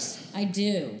me a ghost? I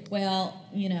do. Well,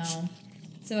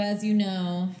 so as you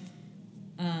know,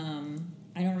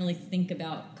 I don't really think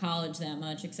about college that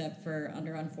much except for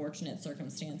under unfortunate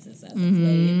circumstances as of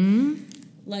late.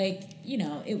 Like,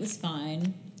 it was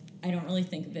fine. I don't really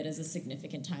think of it as a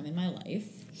significant time in my life.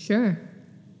 Sure.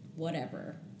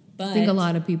 Whatever. But I think a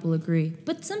lot of people agree.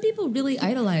 But some people really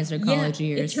idolize their college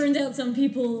years. It turns out some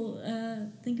people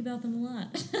think about them a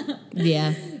lot.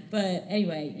 Yeah. But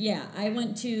anyway, yeah, I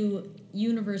went to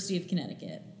University of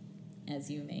Connecticut, as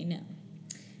you may know.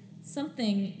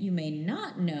 Something you may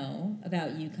not know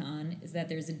about UConn is that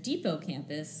there's a depot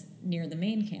campus near the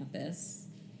main campus,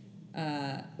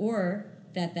 or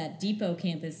that depot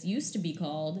campus used to be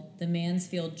called the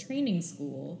Mansfield Training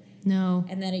School, No.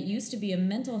 and that it used to be a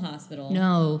mental hospital.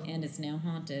 No. And it's now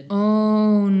haunted.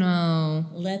 Oh, no.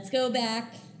 Let's go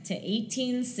back to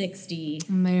 1860.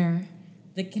 I'm there.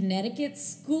 The Connecticut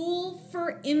School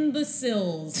for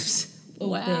Imbeciles.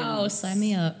 Wow. opens. Sign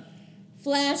me up.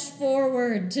 Flash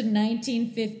forward to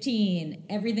 1915.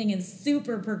 Everything is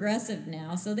super progressive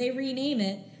now, so they rename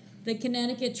it the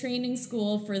Connecticut Training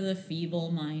School for the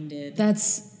Feeble-Minded.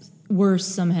 That's worse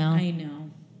somehow. I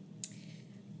know.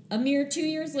 A mere 2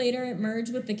 years later, it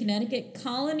merged with the Connecticut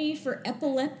Colony for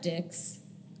Epileptics.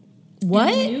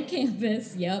 What? A new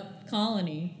campus. Yep,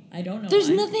 Colony. I don't know There's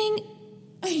why. nothing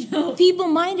I know.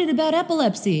 feeble-minded about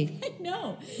epilepsy. I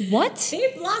know. What?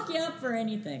 They block you up for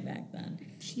anything back then.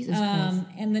 Jesus Christ.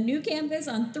 And the new campus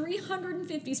on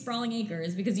 350 sprawling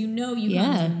acres, because UConn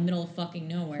is in the middle of fucking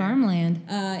nowhere. Farmland.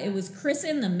 It was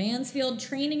christened the Mansfield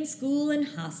Training School and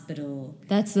Hospital.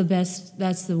 That's the best.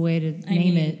 That's the way to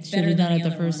name it. Should have done it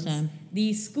the first time.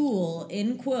 The school,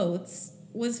 in quotes,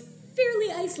 was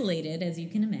fairly isolated, as you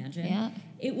can imagine. Yeah.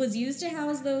 It was used to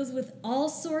house those with all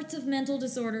sorts of mental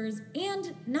disorders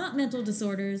and not mental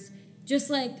disorders,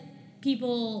 just like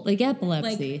people... Like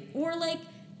epilepsy. Or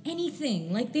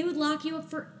anything. Like, they would lock you up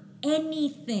for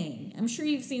anything. I'm sure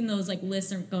you've seen those,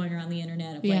 lists going around the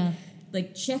internet of,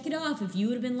 check it off if you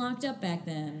would have been locked up back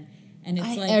then. And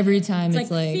it's every time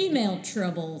it's like female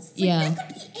troubles. That could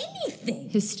be anything.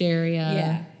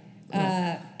 Hysteria.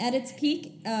 Yeah. At its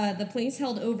peak, the place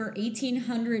held over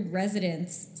 1,800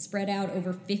 residents spread out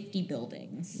over 50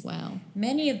 buildings. Wow.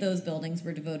 Many of those buildings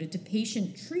were devoted to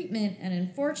patient treatment, and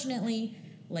unfortunately,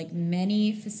 like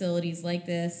many facilities like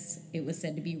this, it was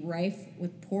said to be rife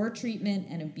with poor treatment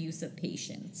and abuse of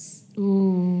patients.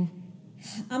 Ooh.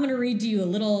 I'm going to read to you a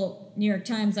little New York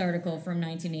Times article from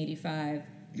 1985.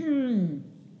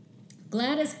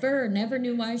 Gladys Burr never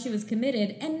knew why she was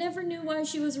committed and never knew why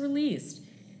she was released.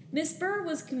 Miss Burr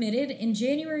was committed in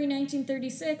January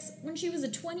 1936 when she was a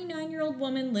 29-year-old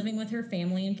woman living with her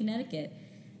family in Connecticut.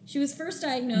 She was first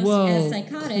diagnosed as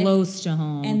psychotic close to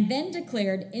home. and then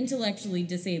declared intellectually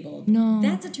disabled. No.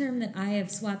 That's a term that I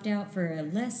have swapped out for a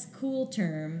less cool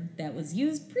term that was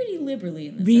used pretty liberally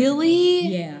in this Really?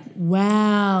 article. Yeah.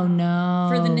 Wow, no.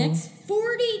 For the next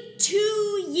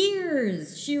 42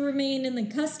 years, she remained in the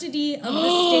custody of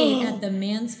the state at the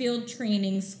Mansfield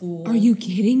Training School. Are you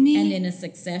kidding me? And in a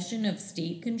succession of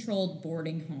state-controlled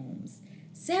boarding homes.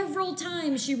 Several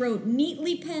times she wrote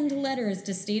neatly penned letters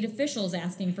to state officials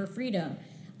asking for freedom.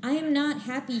 I am not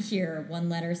happy here, one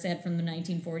letter said from the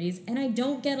 1940s, and I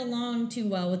don't get along too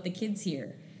well with the kids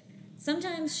here.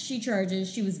 Sometimes, she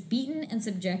charges, she was beaten and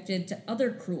subjected to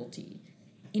other cruelty.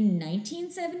 In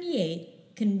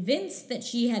 1978, convinced that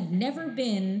she had never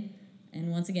been, and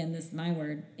once again, this is my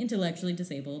word, intellectually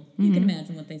disabled, you can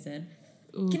imagine what they said,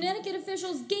 Connecticut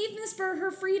officials gave Miss Burr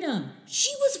her freedom.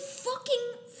 She was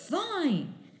fucking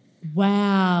fine.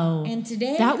 Wow. And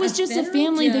today, that was just a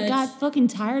family that got fucking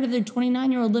tired of their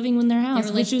 29-year-old living in their house,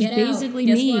 which was basically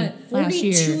me last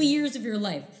year. 42 years of your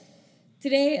life.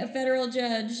 Today, a federal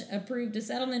judge approved a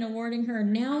settlement awarding her,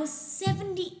 now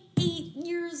 78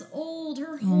 years old,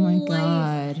 her whole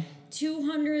life,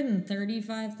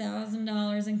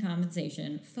 $235,000 in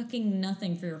compensation. Fucking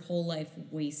nothing for your whole life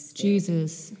wasted.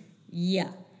 Jesus. Yeah.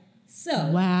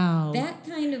 So, wow. That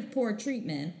kind of poor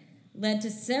treatment led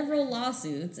to several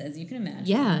lawsuits, as you can imagine.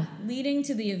 Yeah. Leading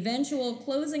to the eventual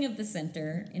closing of the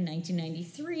center in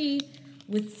 1993,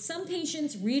 with some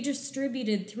patients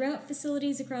redistributed throughout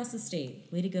facilities across the state.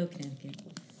 Way to go,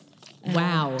 Connecticut.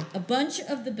 Wow. A bunch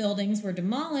of the buildings were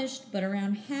demolished, but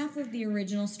around half of the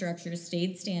original structures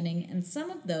stayed standing, and some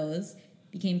of those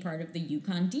became part of the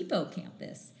UConn Depot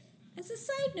campus. As a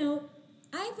side note,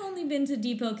 I've only been to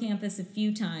Depot campus a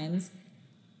few times.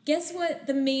 Guess what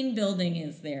the main building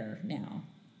is there now?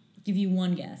 Give you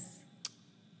one guess.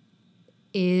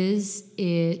 Is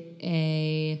it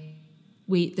a...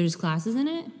 Wait, there's classes in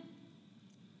it?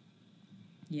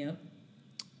 Yep.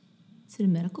 Is it a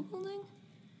medical building?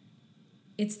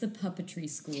 It's the puppetry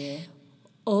school.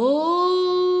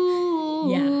 Oh,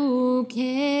 yeah.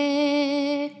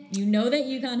 Okay. You know that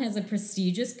UConn has a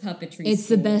prestigious puppetry It's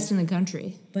school. the best in the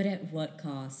country. But at what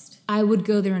cost? I would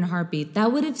go there in a heartbeat.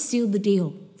 That would have sealed the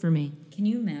deal for me. Can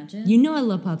you imagine? You know I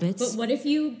love puppets. But what if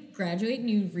you graduate and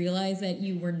you realize that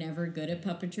you were never good at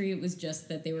puppetry? It was just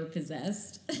that they were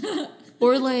possessed.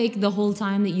 Or like the whole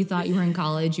time that you thought you were in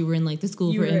college, you were in like the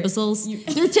school for imbeciles.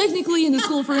 They're technically in the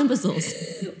school for imbeciles.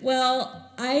 Well,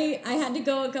 I had to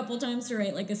go a couple times to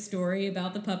write like a story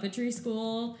about the puppetry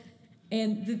school,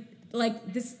 and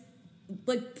this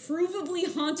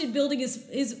provably haunted building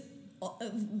is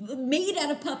made out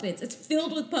of puppets. It's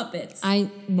filled with puppets. I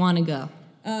want to go.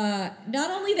 Not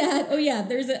only that,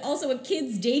 there's also a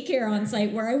kids' daycare on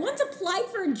site where I once applied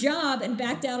for a job and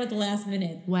backed out at the last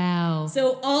minute. Wow.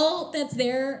 So all that's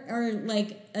there are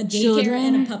like a daycare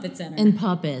and a puppet center. And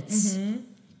puppets. Mm-hmm.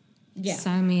 Yeah.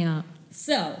 Sign me up.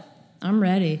 So... I'm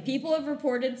ready. People have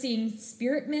reported seeing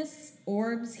spirit mists,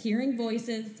 orbs, hearing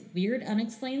voices, weird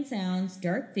unexplained sounds,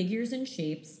 dark figures and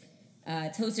shapes.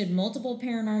 It's hosted multiple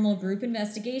paranormal group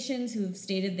investigations who have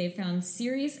stated they found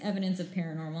serious evidence of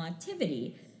paranormal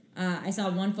activity. I saw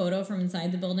one photo from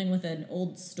inside the building with an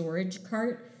old storage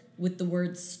cart with the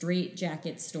word straight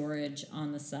jacket storage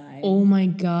on the side. Oh my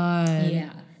God.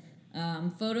 Yeah.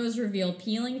 Photos reveal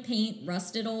peeling paint,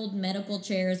 rusted old medical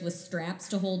chairs with straps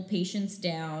to hold patients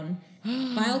down.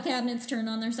 File cabinets turned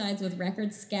on their sides with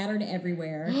records scattered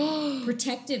everywhere.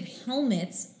 Protective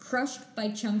helmets crushed by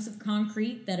chunks of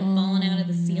concrete that have fallen out of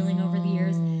the ceiling over the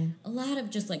years. A lot of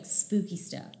just like spooky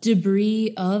stuff.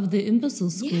 Debris of the imbecile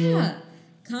school. Yeah.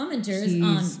 Commenters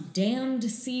on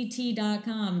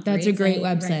damnedct.com. That's a great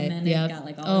website. Yeah. Got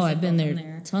like all I've been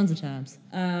there tons of times.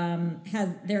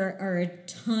 There are a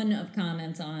ton of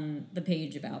comments on the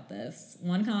page about this.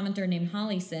 One commenter named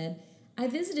Holly said, I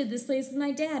visited this place with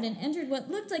my dad and entered what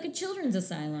looked like a children's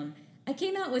asylum. I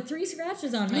came out with 3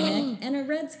 scratches on my neck and a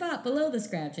red spot below the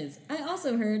scratches. I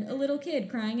also heard a little kid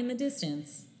crying in the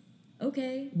distance.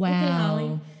 Okay. Wow. Okay,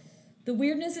 Holly. The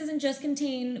weirdness isn't just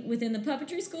contained within the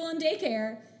puppetry school and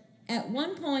daycare. At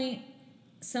one point,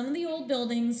 some of the old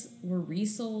buildings were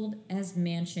resold as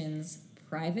mansions,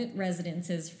 private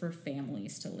residences for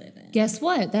families to live in. Guess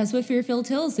what? That's what Fairfield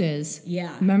Hills is.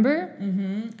 Yeah. Remember?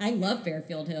 Mm-hmm. I love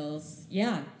Fairfield Hills.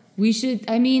 Yeah. We should,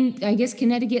 I guess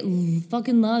Connecticut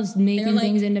fucking loves making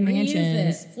things into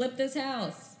mansions. Flip this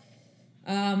house.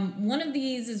 One of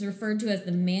these is referred to as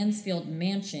the Mansfield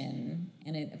Mansion,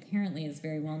 and it apparently is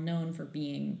very well known for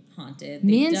being haunted.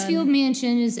 Mansfield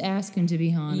Mansion is asking to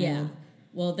be haunted. Yeah.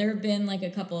 Well, there have been like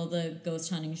a couple of the ghost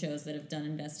hunting shows that have done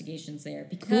investigations there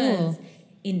because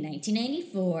in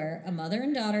 1994, a mother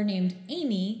and daughter named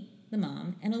Amy, the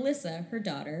mom, and Alyssa, her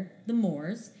daughter, the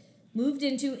Moores, moved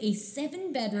into a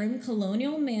 7-bedroom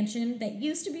colonial mansion that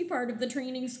used to be part of the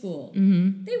training school.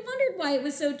 Mm-hmm. They wondered why it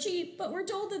was so cheap, but were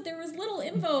told that there was little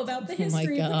info about the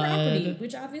history of the property,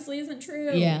 which obviously isn't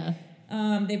true. Yeah.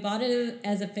 They bought it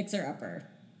as a fixer-upper.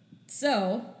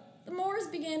 So, the Moores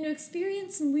began to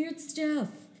experience some weird stuff.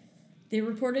 They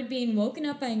reported being woken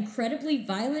up by incredibly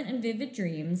violent and vivid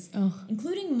dreams,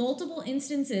 including multiple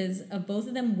instances of both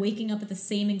of them waking up at the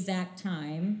same exact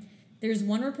time. There's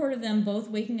one report of them both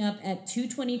waking up at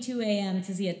 2:22 a.m.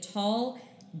 to see a tall,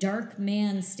 dark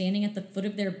man standing at the foot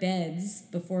of their beds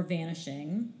before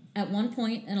vanishing. At one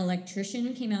point, an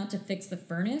electrician came out to fix the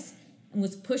furnace and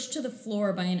was pushed to the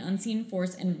floor by an unseen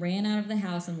force and ran out of the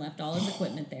house and left all his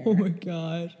equipment there. Oh my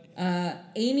God.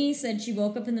 Amy said she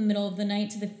woke up in the middle of the night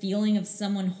to the feeling of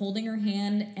someone holding her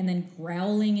hand and then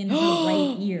growling in her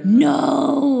right ear.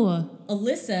 No!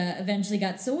 Alyssa eventually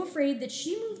got so afraid that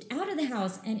she moved out of the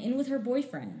house and in with her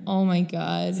boyfriend. Oh my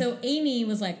God. So Amy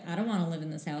was like, I don't want to live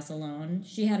in this house alone.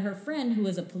 She had her friend, who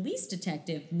was a police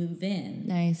detective, move in.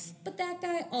 Nice. But that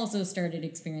guy also started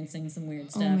experiencing some weird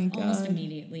stuff my God. almost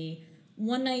immediately.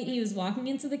 One night he was walking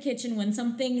into the kitchen when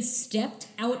something stepped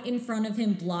out in front of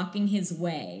him, blocking his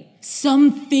way.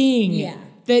 Something. Yeah.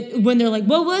 That when they're like,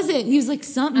 what was it? He was like,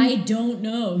 something. I don't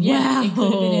know. Yeah, wow. It could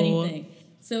have been anything.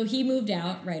 So he moved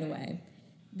out right away.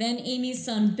 Then Amy's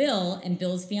son Bill and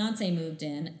Bill's fiance moved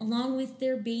in, along with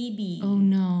their baby. Oh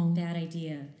no. Bad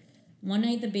idea. One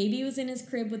night the baby was in his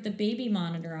crib with the baby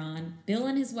monitor on. Bill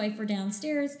and his wife were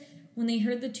downstairs when they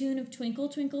heard the tune of Twinkle,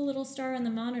 Twinkle, Little Star on the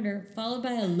monitor, followed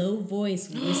by a low voice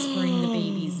whispering the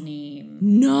baby's name.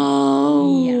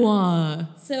 No! Yeah.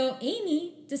 So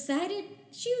Amy decided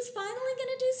she was finally going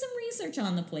to do some research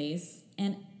on the place.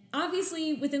 And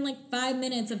obviously, within like 5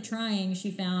 minutes of trying,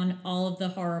 she found all of the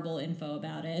horrible info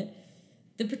about it.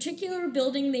 The particular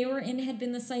building they were in had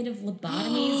been the site of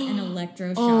lobotomies and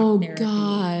electroshock therapy. Oh,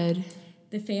 God.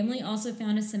 The family also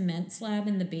found a cement slab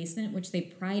in the basement, which they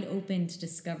pried open to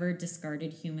discover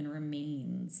discarded human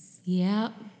remains.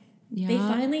 Yeah. Yeah. They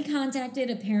finally contacted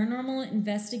a paranormal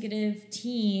investigative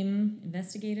team,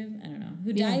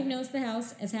 who diagnosed the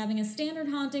house as having a standard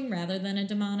haunting rather than a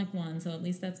demonic one, so at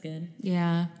least that's good.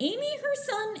 Yeah. Amy, her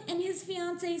son, and his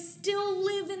fiance still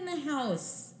live in the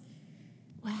house.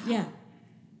 Wow. Yeah.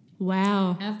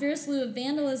 Wow. After a slew of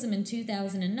vandalism in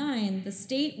 2009, the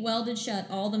state welded shut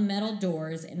all the metal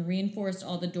doors and reinforced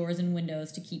all the doors and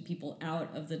windows to keep people out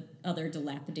of the other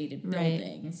dilapidated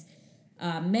buildings,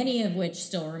 many of which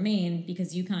still remain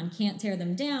because UConn can't tear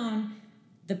them down.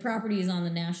 The property is on the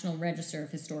National Register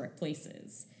of Historic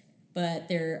Places. But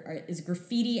there is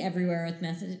graffiti everywhere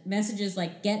with messages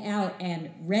like "Get out" and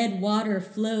 "Red water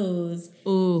flows"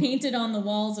 painted on the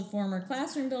walls of former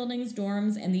classroom buildings,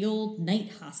 dorms, and the old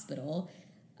night hospital.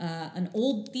 An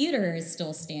old theater is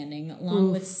still standing,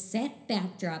 along with set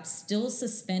backdrops still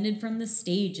suspended from the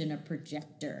stage in a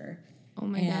projector. Oh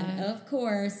my God. And of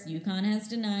course, UConn has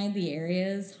denied the area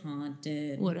is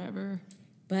haunted. Whatever.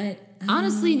 But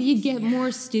honestly, you'd get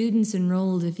more students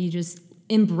enrolled if you just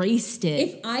embraced it.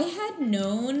 If I had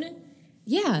known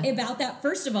about that,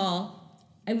 first of all,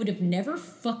 I would have never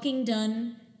fucking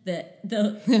done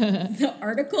the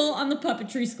article on the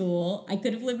puppetry school. I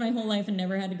could have lived my whole life and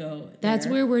never had to go there. That's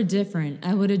where we're different.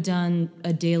 I would have done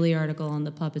a daily article on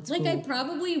the puppet school. Like, I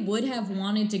probably would have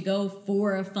wanted to go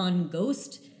for a fun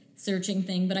ghost searching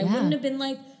thing, but I wouldn't have been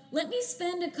like, let me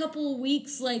spend a couple of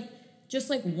weeks, like, just,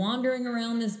 like, wandering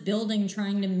around this building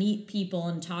trying to meet people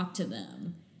and talk to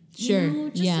them. Sure, You know,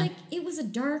 just like, it was a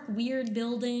dark, weird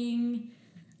building.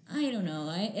 I don't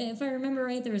know. If I remember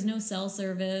right, there was no cell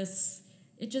service.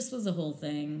 It just was a whole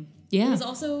thing. Yeah. It was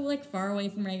also, like, far away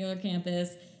from regular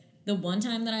campus. The one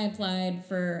time that I applied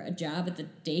for a job at the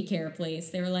daycare place,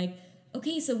 they were like,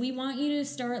 okay, so we want you to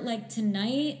start, like,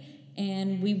 tonight,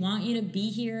 and we want you to be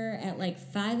here at, like,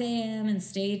 5 a.m. and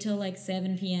stay till, like,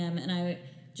 7 p.m. And I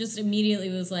just immediately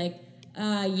was like,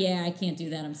 yeah, I can't do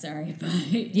that. I'm sorry.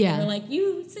 Bye. Yeah. They were like,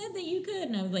 you said that you could.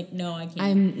 And I was like, no, I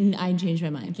can't. I changed my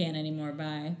mind. I can't anymore.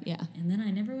 Bye. Yeah. And then I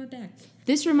never went back.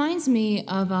 This reminds me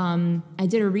of, I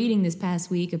did a reading this past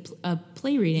week, a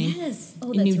play reading Yes.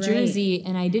 Oh, in that's New Jersey,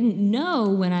 and I didn't know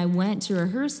when I went to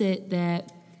rehearse it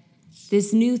that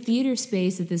this new theater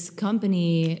space that this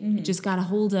company just got a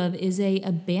hold of is a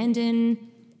abandoned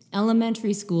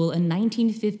elementary school, a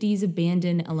 1950s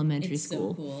abandoned elementary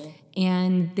school. So cool.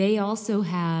 And they also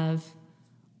have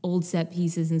old set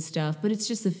pieces and stuff, but it's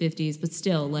just the 50s, but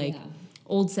still, like,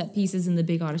 old set pieces in the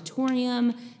big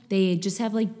auditorium. They just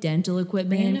have, like, dental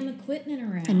equipment. Random equipment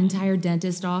around. An entire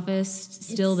dentist office still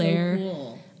It's so there.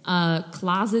 Cool.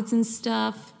 Closets and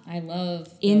stuff. I love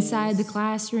those. Inside the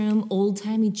classroom,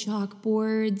 old-timey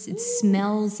chalkboards. It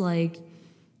smells like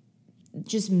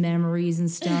just memories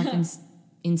and stuff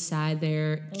inside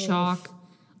there. Chalk,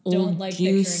 old Don't like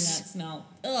juice. picturing that smell.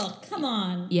 Ugh, come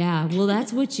on. Yeah, well,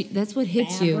 that's what hits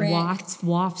Fabric. you,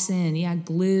 wafts in. Yeah,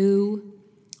 glue,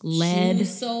 lead, Shoe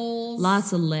soles.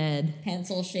 lots of lead.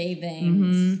 Pencil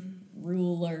shavings.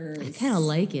 Rulers. I kind of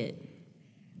like it.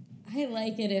 I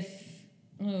like it if...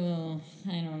 Oh,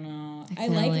 I don't know. I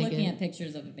kinda like like looking it. at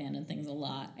pictures of abandoned things a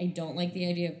lot. I don't like the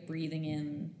idea of breathing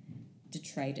in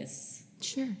detritus.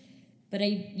 Sure. But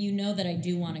you know that I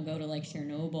do want to go to, like,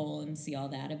 Chernobyl and see all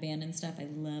that abandoned stuff. I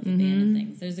love abandoned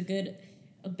things. There's a good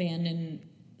abandoned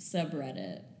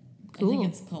subreddit. Cool. I think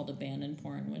it's called abandoned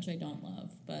porn, which I don't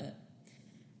love, but,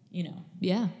 you know.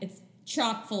 Yeah. It's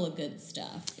chock full of good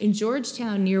stuff. In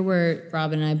Georgetown, near where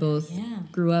Robin and I both Yeah.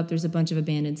 grew up, there's a bunch of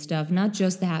abandoned stuff. Not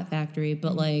just the Hat Factory,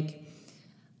 but like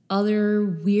other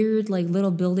weird, like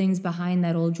little buildings behind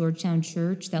that old Georgetown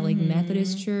church, that like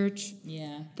Methodist church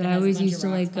Yeah. that I has a always bunch used of to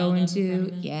rocks like go piled up in front into. of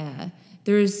it. Yeah,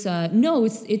 there's no,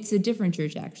 it's a different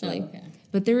church actually. Oh, okay.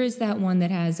 But there is that one that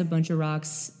has a bunch of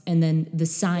rocks and then the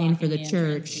sign for the Blocking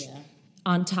church entrance, yeah.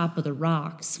 on top of the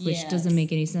rocks, which Yes. doesn't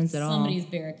make any sense at all. Somebody's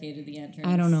barricaded the entrance.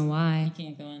 I don't know You why.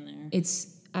 can't go in there.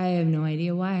 I have no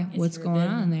idea why. What's going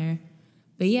forbidden. on there?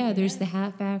 But yeah, there's the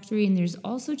Hat Factory, and there's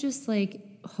also just like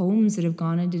homes that have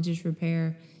gone into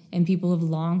disrepair, and people have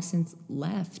long since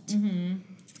left.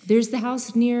 There's the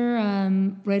house near,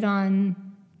 right on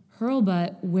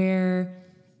Hurlbutt, where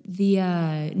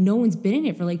the no one's been in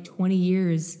it for like 20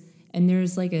 years, and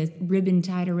there's like a ribbon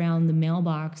tied around the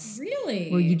mailbox. Really?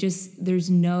 Where you just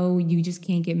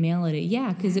can't get mail at it.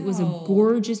 Yeah, because it was a Wow.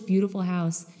 gorgeous, beautiful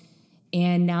house.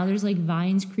 And now there's like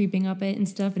vines creeping up it and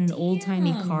stuff, and an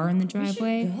old-timey Damn. car in the We should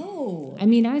driveway. go. I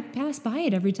mean, I pass by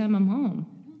it every time I'm home.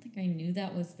 I don't think I knew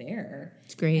that was there.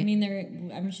 It's great. I mean,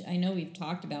 I know we've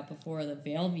talked about before the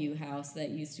Valeview house that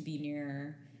used to be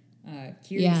near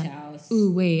Kiri's house.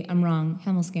 Ooh, wait, I'm wrong.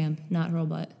 Hemmelscamp, not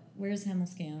Hurlbutt. Where's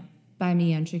Hemmelscamp? By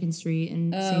me on Chicken Street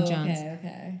in St. John's.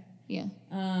 Okay. Yeah.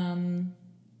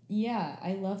 Yeah,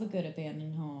 I love a good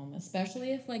abandoned home,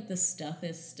 especially if like the stuff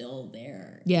is still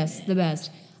there. Yes, the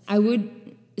best. I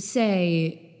would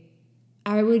say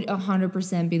I would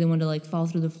 100% be the one to like fall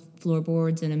through the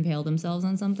floorboards and impale themselves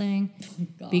on something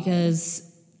God. because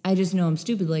I just know I'm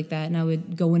stupid like that, and I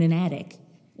would go in an attic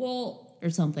Well, or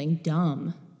something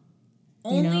dumb.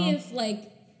 only know? if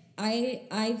like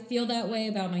I feel that way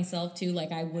about myself too.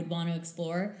 Like I would want to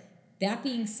explore. That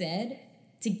being said,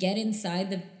 to get inside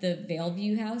the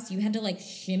Valeview house, you had to like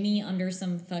shimmy under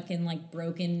some fucking like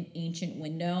broken ancient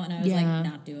window, and I was Yeah. like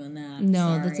not doing that.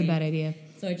 No, that's a Sorry. bad idea.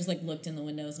 So I just like looked in the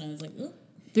windows and I was like, ugh.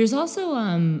 There's also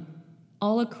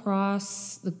all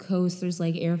across the coast. There's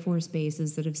like Air Force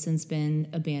bases that have since been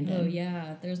abandoned. Oh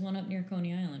yeah, there's one up near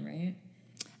Coney Island, right?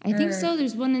 I think Or- so.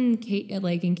 There's one in Cape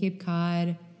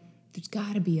Cod. There's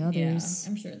got to be others. Yeah,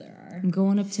 I'm sure there are. I'm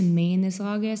going up to Maine this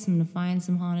August. I'm gonna find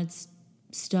some haunted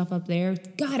stuff up there.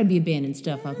 Got to be abandoned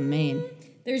stuff up in Maine.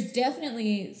 There's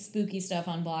definitely spooky stuff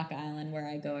on Block Island where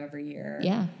I go every year.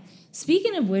 Yeah.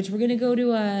 Speaking of which, we're gonna go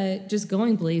to just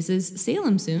going places.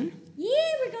 Salem soon. Yeah,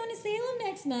 we're going to Salem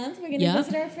next next month. We're going to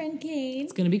visit our friend Kane.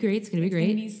 It's going to be great. It's going to be great.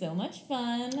 It's going to be so much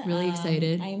fun. Really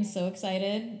excited. I am so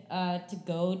excited to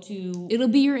go to... It'll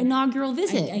be your inaugural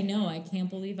visit. I know. I can't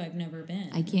believe I've never been.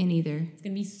 I can't either. It's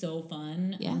going to be so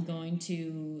fun. Yeah. I'm going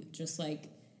to just like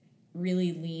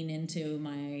really lean into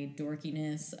my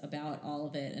dorkiness about all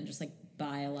of it and just like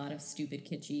buy a lot of stupid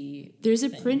kitschy There's a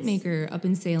things. printmaker up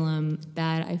in Salem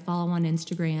that I follow on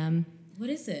Instagram. What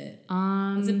is it?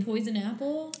 Is it Poison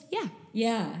Apple? Yeah.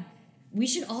 Yeah. We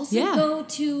should also go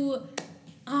to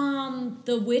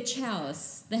the witch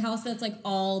house. The house that's like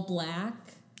all black.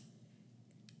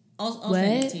 I'll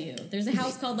send it to you. There's a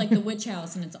house called like the Witch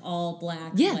House and it's all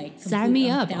black. Yeah, like, sign me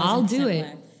up. I'll do it.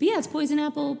 Black. But yeah, it's Poison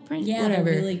Apple print. Yeah, whatever.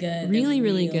 they're really good. Really,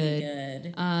 really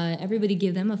good. Everybody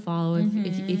give them a follow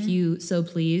if you so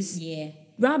please. Yeah.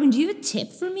 Robin, do you have a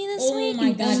tip for me this week? Oh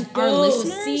my God. And Go our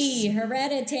listeners? see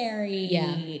Hereditary.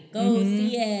 Yeah. Go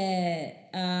see it.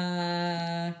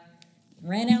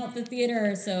 Rent out the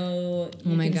theater so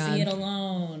you can see it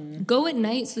alone. Go at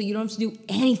night so you don't have to do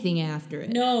anything after it.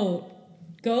 No.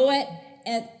 Go at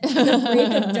the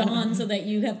break of dawn so that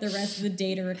you have the rest of the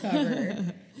day to recover.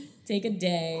 Take a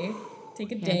day.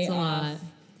 Take a day off.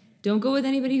 Don't go with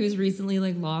anybody who's recently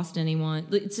like lost anyone.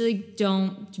 It's like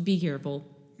don't be careful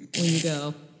when you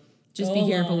go. Just be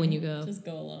careful when you go. Just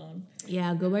go alone.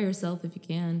 Yeah, go by yourself if you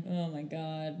can. Oh my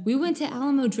God. We went to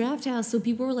Alamo Draft House, so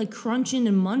people were like crunching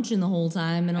and munching the whole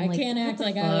time, and I'm like, I can't act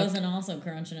like fuck? I wasn't also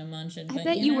crunching and munching. I but,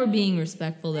 bet you were know, being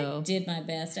respectful though. I did my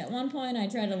best. At one point, I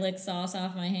tried to lick sauce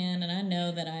off my hand, and I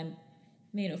know that I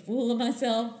made a fool of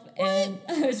myself. What? And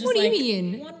I was just What do like, you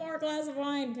mean? One more glass of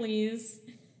wine, please.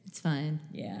 It's fine.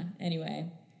 Yeah. Anyway,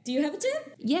 do you have a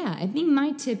tip? Yeah, I think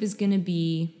my tip is gonna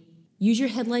be use your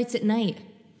headlights at night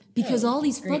because all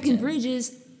these fucking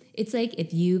bridges. It's like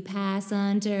if you pass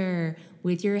under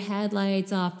with your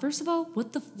headlights off. First of all,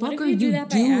 what the fuck What if are you do you that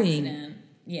by doing? accident?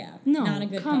 Yeah. No, not a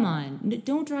good come call. on.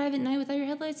 Don't drive at night without your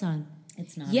headlights on.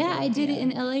 It's not. Yeah, a good I did idea. it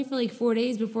in LA for like 4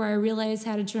 days before I realized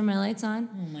how to turn my lights on.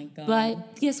 Oh my God.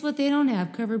 But guess what? They don't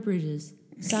have covered bridges.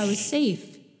 So I was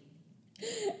safe.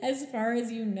 As far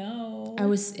as you know. I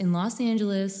was in Los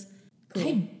Angeles. Cool.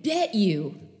 I bet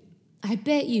you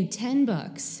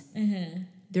 $10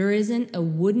 there isn't a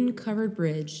wooden covered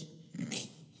bridge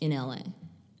in LA.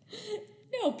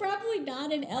 No, probably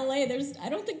not in LA. I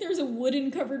don't think there's a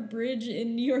wooden covered bridge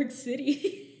in New York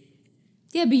City.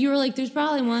 Yeah, but you were like, there's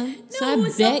probably one. So I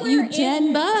No, bet you $10.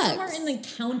 Somewhere in the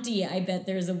county, I bet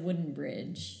there's a wooden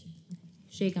bridge.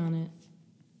 Shake on it.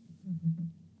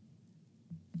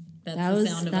 That's That the was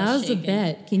sound of that us was a shaking.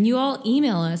 bet. Can you all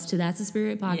email us to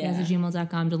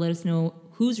that'saspiritpodcast@gmail.com to let us know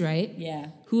who's right,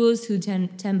 Yeah. who owes who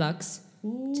 $10,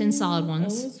 10 solid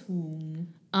ones. Owes whom?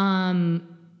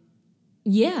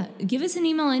 Yeah, give us an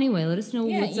email anyway. Let us know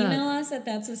what's email up. us at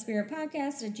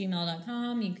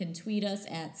that'saspiritpodcast@gmail.com. You can tweet us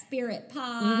at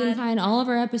spiritpod. You can find all of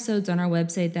our episodes on our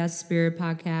website,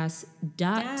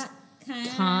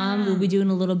 that'saspiritpodcast.com. We'll be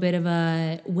doing a little bit of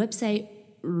a website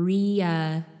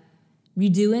redoing,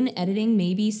 editing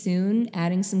maybe soon,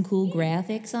 adding some cool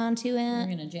graphics onto We're it.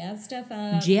 gonna jazz stuff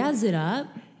up. Jazz it up.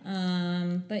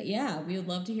 But yeah, we would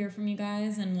love to hear from you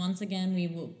guys. And once again, we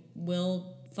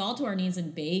will fall to our knees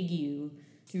and beg you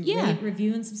to rate,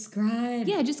 review, and subscribe.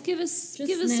 Yeah, just give us a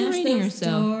smash rating or those so.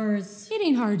 stars. It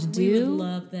ain't hard to We would do.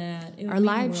 love that. It would Our mean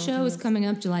the live world show to is us. coming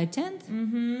up July 10th.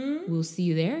 We'll see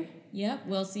you there, Yep,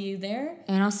 we'll see you there.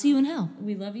 and I'll see you in hell.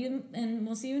 We love you, and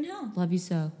we'll see you in hell. Love you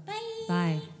so. Bye.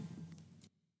 Bye.